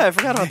 Oh, yeah. I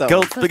forgot about that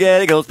Cold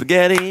spaghetti. Cold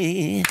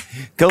spaghetti.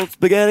 Cold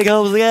spaghetti.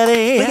 Cold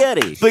spaghetti.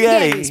 Spaghetti.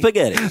 Spaghetti.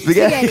 Spaghetti.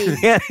 Spaghetti.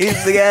 Spaghetti.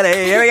 Spaghetti.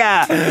 Here we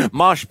go.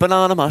 Mosh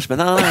banana. Mosh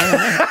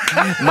banana.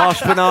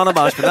 Mosh banana.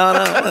 Mosh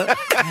banana.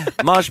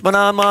 Mosh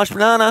banana. Mosh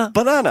banana.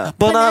 Banana.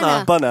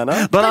 Banana.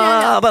 Banana.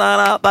 Banana,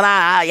 banana,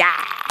 banana, yeah.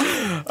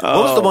 What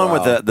was the one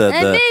with And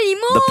many the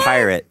more.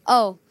 pirate?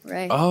 Oh,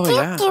 right. Oh,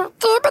 yeah.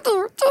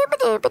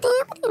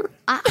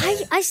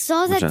 I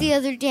saw that Which the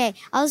other day.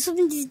 I was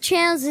flipping through the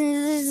channels and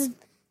there's this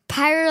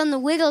pirate on the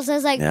Wiggles. I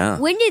was like, Yeah.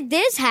 when did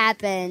this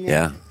happen?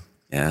 Yeah,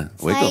 yeah.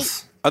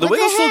 Wiggles. Are the What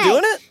Wiggles still heck?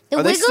 doing it? The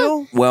Are they Wiggles-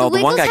 still? Well,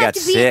 the one Wiggles guy have got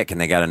to be- sick, and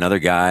they got another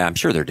guy. I'm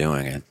sure they're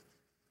doing it.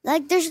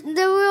 Like they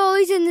were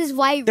always in this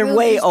white They're room.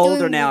 way just older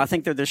doing now. I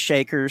think they're the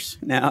Shakers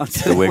now.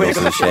 The Wiggles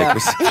and the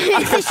Shakers.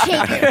 it's a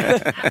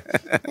shaker.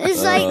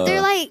 It's like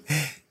they're like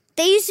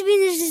they used to be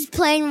in this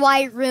plain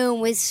white room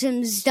with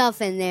some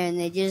stuff in there, and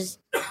they just.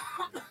 I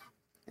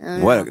don't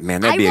know. What man?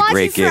 That'd be I'd a watch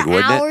great it gig, for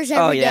wouldn't it? hours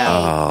every Oh, yeah. day.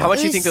 Oh. How much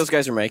do you It think was- those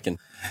guys are making?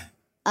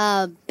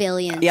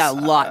 Billions. Yeah, a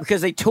lot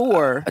because they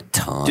tour. A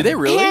ton. Do they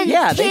really? And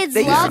Yeah, kids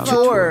they love used to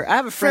them. tour. I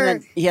have a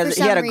friend For- that he had for a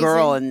some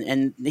girl,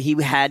 and he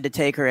had to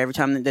take her every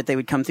time that they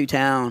would come through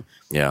town.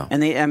 Yeah.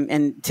 And they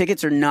and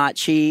tickets are not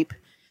cheap.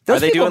 Those Are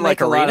they people doing,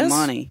 make like, a lot of arenas?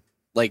 money.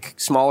 Like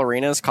small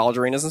arenas, college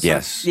arenas and stuff?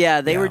 Yes.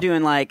 Yeah, they Yeah. were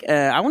doing like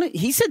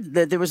he said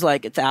that there was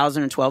like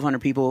 1,000 or 1,200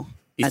 people.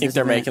 You at think this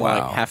they're event. making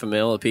Wow. like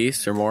 $500,000 a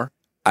piece or more?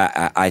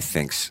 I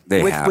think they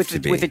have with to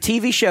be. with a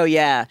TV show?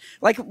 Yeah,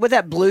 like with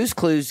that Blues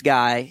Clues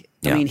guy.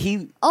 Yeah. I mean,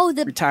 he Oh,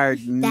 the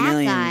retired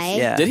millions. guy?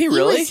 Yeah, Did he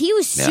really? He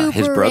was yeah, super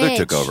his brother rich.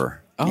 took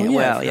over. Oh, Yeah, I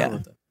well, forgot yeah.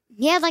 about that.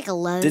 He had like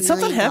 $11 Did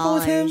something happen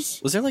with him?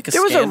 $1,000,000. Was there like a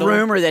There was scandal? a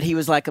rumor that he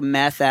was like a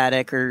meth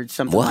addict or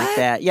something What? like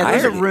that. Yeah, there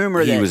was a I heard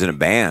rumor he that was in a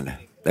band.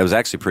 That was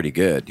actually pretty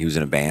good. He was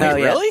in a band. Oh,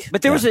 yeah. Really?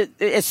 But there was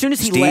as soon as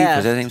he Steve, left.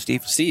 was that his name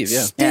Steve? Steve,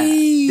 yeah.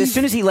 Yeah. As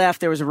soon as he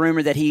left, there was a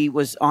rumor that he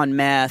was on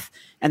meth,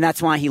 and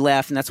that's why he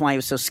left, and that's why he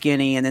was so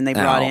skinny. And then they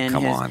brought in.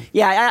 Come on.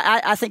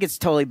 Yeah, I think it's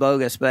totally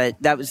bogus, but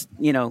that was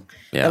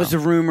that was the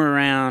rumor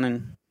around,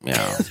 and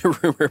Yeah. The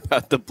rumor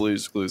about the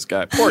Blues Clues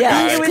guy. Poor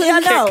yeah, guy. I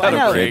know, I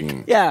know.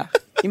 break. Yeah,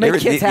 you made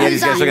kids have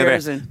these guys look at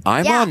years me, and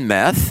I'm Yeah. on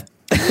meth.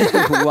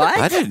 what?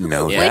 I didn't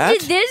know Yeah. When that.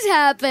 did this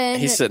happen?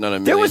 He's sitting on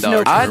 $1 There million. was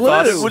no I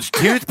thought clue. it was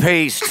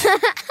toothpaste.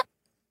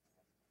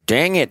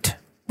 Dang it.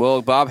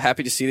 Well, Bob,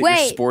 happy to see that you're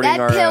Wait, sporting that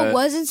our. pill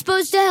wasn't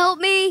supposed to help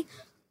me?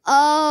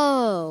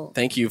 Oh.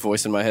 Thank you,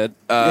 voice in my head.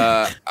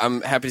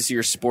 I'm happy to see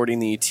you're sporting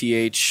the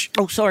TH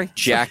Oh, sorry.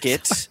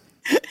 jacket.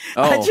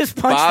 I just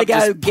punched Bob the guy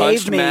just who gave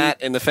punched me-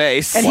 Matt in the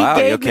face. And Wow,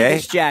 he you gave me okay?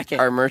 this jacket.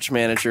 Our merch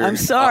manager. I'm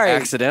sorry.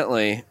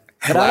 Accidentally.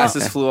 But I don't-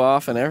 Glasses flew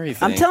off and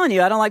everything. I'm telling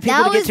you, I don't like people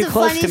That to get was too the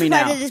close to me funniest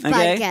part now. of this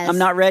Okay, podcast. I'm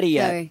not ready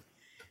yet.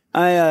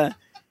 Sorry.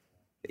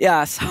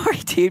 Yeah, sorry,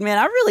 dude, man.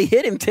 I really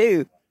hit him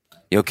too.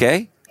 You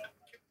okay?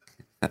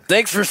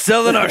 Thanks for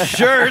selling our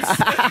shirts.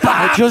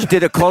 I just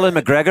did a Colin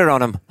McGregor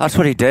on him. That's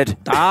what he did.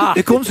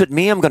 He comes at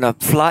me, I'm going to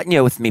flatten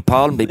you with me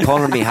palm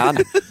in me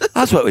hand.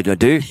 That's what we're going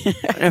to do.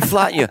 And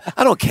flatten you.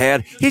 I don't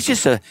care. He's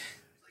just a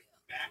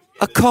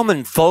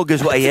common thug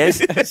is what he is.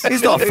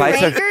 He's not a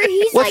fighter. Rager,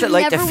 he's What's it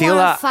like to never feel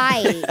wanna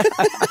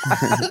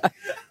that? fight.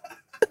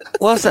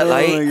 What's it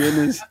like?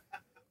 goodness.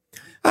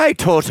 I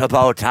thought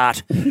about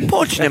that.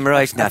 Punching him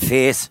right in the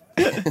face.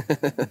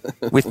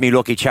 With me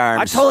Lucky I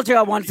Charms. told you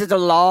I wanted a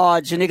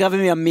large, and you gave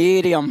me a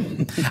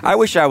medium. I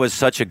wish I was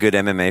such a good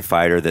MMA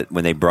fighter that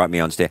when they brought me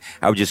on stage,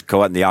 I would just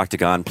go out in the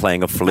octagon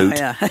playing a flute.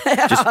 Yeah.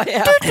 Just,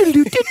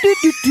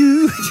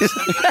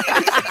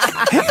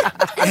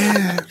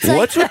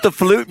 what's with the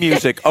flute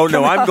music? Oh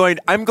no, I'm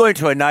going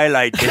to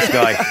annihilate this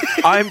guy.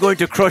 I'm going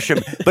to crush him.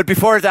 But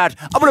before that,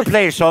 I'm going to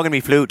play a song in me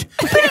flute.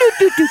 We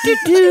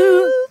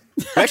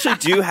actually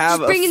do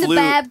have a Bringing the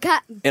flute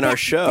in our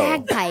show.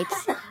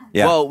 bagpipes.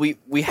 Yeah. Well, we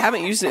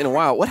haven't used it in a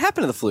while. What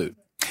happened to the flute?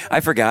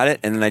 I forgot it,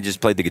 and then I just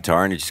played the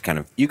guitar, and it just kind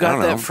of You I got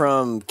don't that know.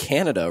 from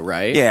Canada,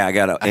 right? Yeah, I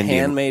got a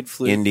handmade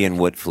flute. Indian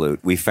wood flute.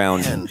 We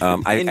found I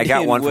got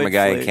Indian one from a wood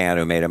guy flute. in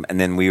Canada who made them, and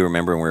then we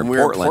remember when When we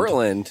we were were in in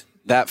Portland.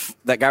 Portland,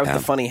 that guy with Yeah.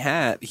 the funny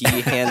hat,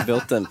 he hand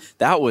built them.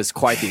 That was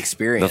quite the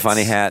experience. The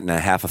funny hat and a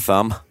half a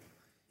thumb.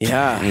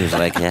 Yeah. And he was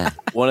like, yeah.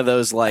 One of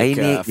those like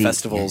I make these-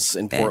 festivals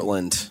in yeah.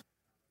 Portland.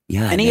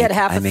 Yeah, And he had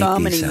half a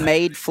thumb, and he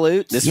made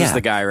flutes. This Yeah. was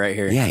the guy right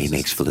here. Yeah, he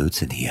makes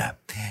flutes, and he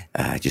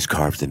just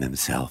carves them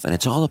himself. And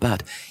it's all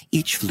about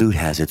each flute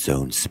has its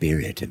own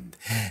spirit,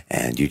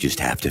 and you just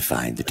have to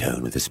find the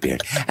tone with the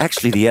spirit.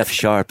 Actually, the F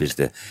sharp is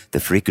the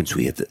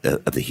frequency of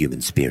the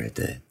human spirit,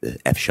 the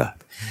F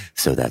sharp.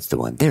 So that's the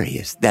one. There he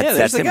is. there's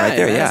That's the him guy. right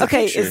there. That's Yeah. the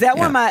Okay, picture. is that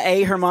why Yeah. my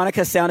A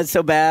harmonica sounded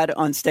so bad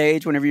on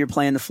stage whenever you're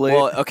playing the flute?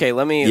 Well, okay,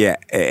 let me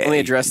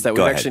address that. go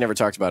We've ahead. actually never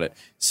talked about it.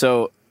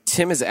 So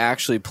Tim is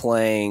actually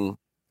playing.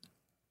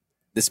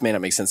 This may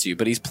not make sense to you,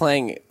 but he's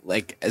playing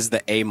like as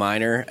the A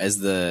minor, as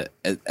the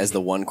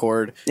one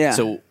chord. Yeah.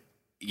 So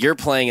you're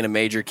playing in a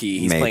major key.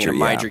 He's playing in a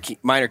Major, yeah.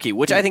 minor key,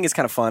 which I think is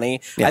kind of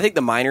funny. Yeah. I think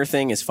the minor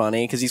thing is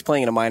funny because he's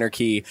playing in a minor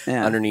key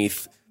Yeah.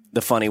 underneath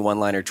the funny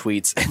one-liner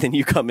tweets, and then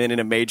you come in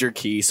a major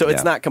key, so it's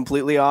Yeah. not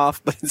completely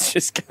off, but it's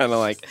just kind of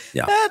like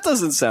that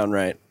doesn't sound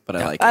right. But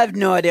I like I it. have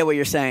no idea what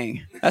you're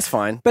saying. That's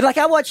fine. But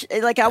I watched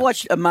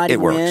A Mighty It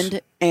works.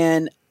 Wind,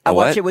 and I A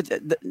what? watched it with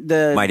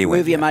the Mighty Wind,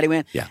 movie A yeah. Mighty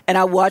Wind. Yeah. And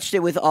I watched it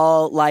with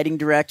all lighting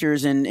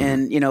directors and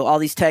all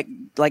these tech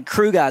like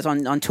crew guys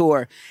on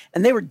tour,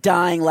 and they were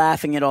dying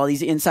laughing at all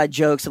these inside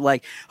jokes of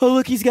like, oh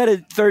look, he's got a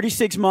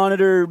 36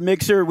 monitor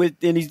mixer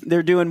and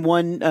they're doing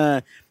one.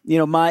 All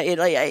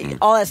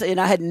that, and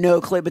I had no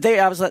clue. But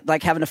I was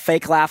like having a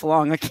fake laugh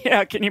along, like,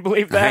 yeah, can you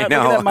believe that? I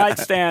know. Look at that mic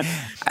stand.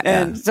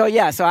 And so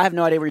so I have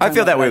no idea what you're I talking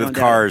feel about. that way I with don't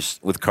doubt cars.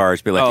 With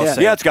cars, be like, Oh, yeah.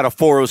 same. It's got a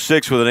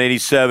 406 with an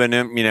 87,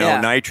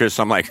 Yeah. nitrous.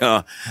 I'm like,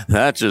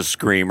 that's a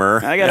screamer.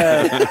 it. I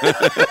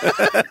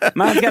got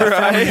mine's got a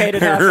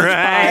fabricated house.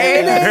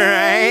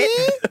 right.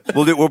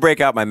 We'll break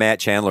out my Matt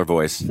Chandler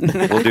voice.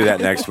 We'll do that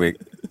next week.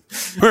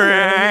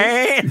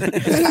 Right.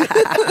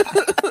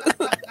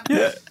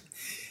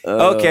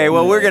 Okay,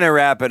 well, we're gonna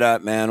wrap it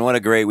up, man. What a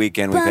great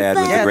weekend we've had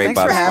with the Yeah, great thanks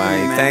Bob for having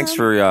Smiley. me, man.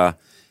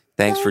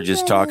 Thanks for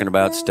just talking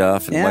about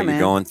stuff and Yeah, what man.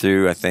 you're going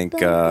through. I think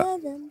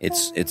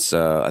it's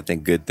I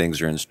think good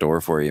things are in store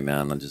for you,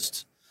 man.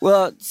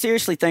 Well,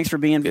 seriously, thanks for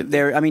being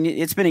there. I mean,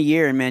 it's been a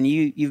year, and man,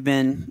 you've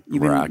been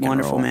Rock and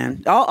wonderful, roll.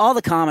 man. All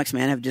the comics,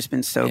 man, have just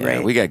been so Yeah,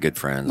 great. we got good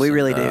friends. We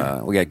really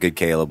do. We got good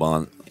Caleb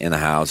in the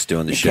house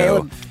doing the And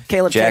show.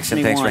 Caleb Jackson,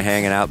 texted me thanks for once.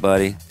 hanging out,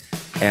 buddy.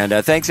 And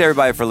thanks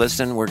everybody for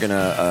listening. We're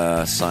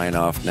gonna sign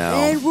off now.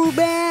 And we're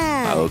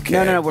back.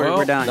 Okay. No,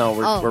 we're done. No,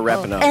 we're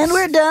wrapping up. And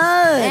we're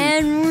done.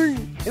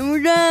 And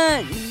we're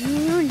done.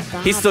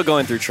 He's still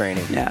going through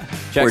training. Yeah.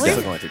 Jack's We're still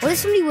done. going through What training. if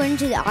somebody went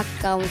into the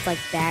octagon with like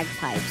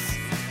bagpipes?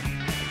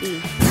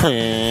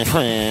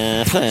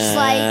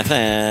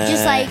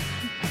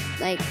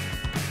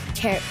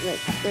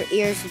 Their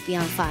ears would be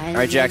on fire. All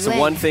right, Jackson.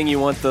 One thing you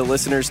want the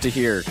listeners to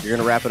hear. You're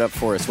going to wrap it up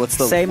for us. What's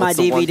the Say my what's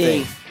the one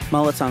DVD. thing?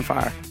 Mullets on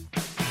Fire.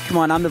 Come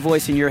on, I'm the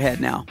voice in your head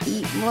now.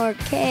 Eat more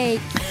cake.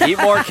 Eat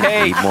more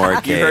cake. Eat more You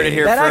heard it cake.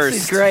 here That first. actually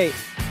is great.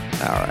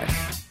 All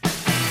right.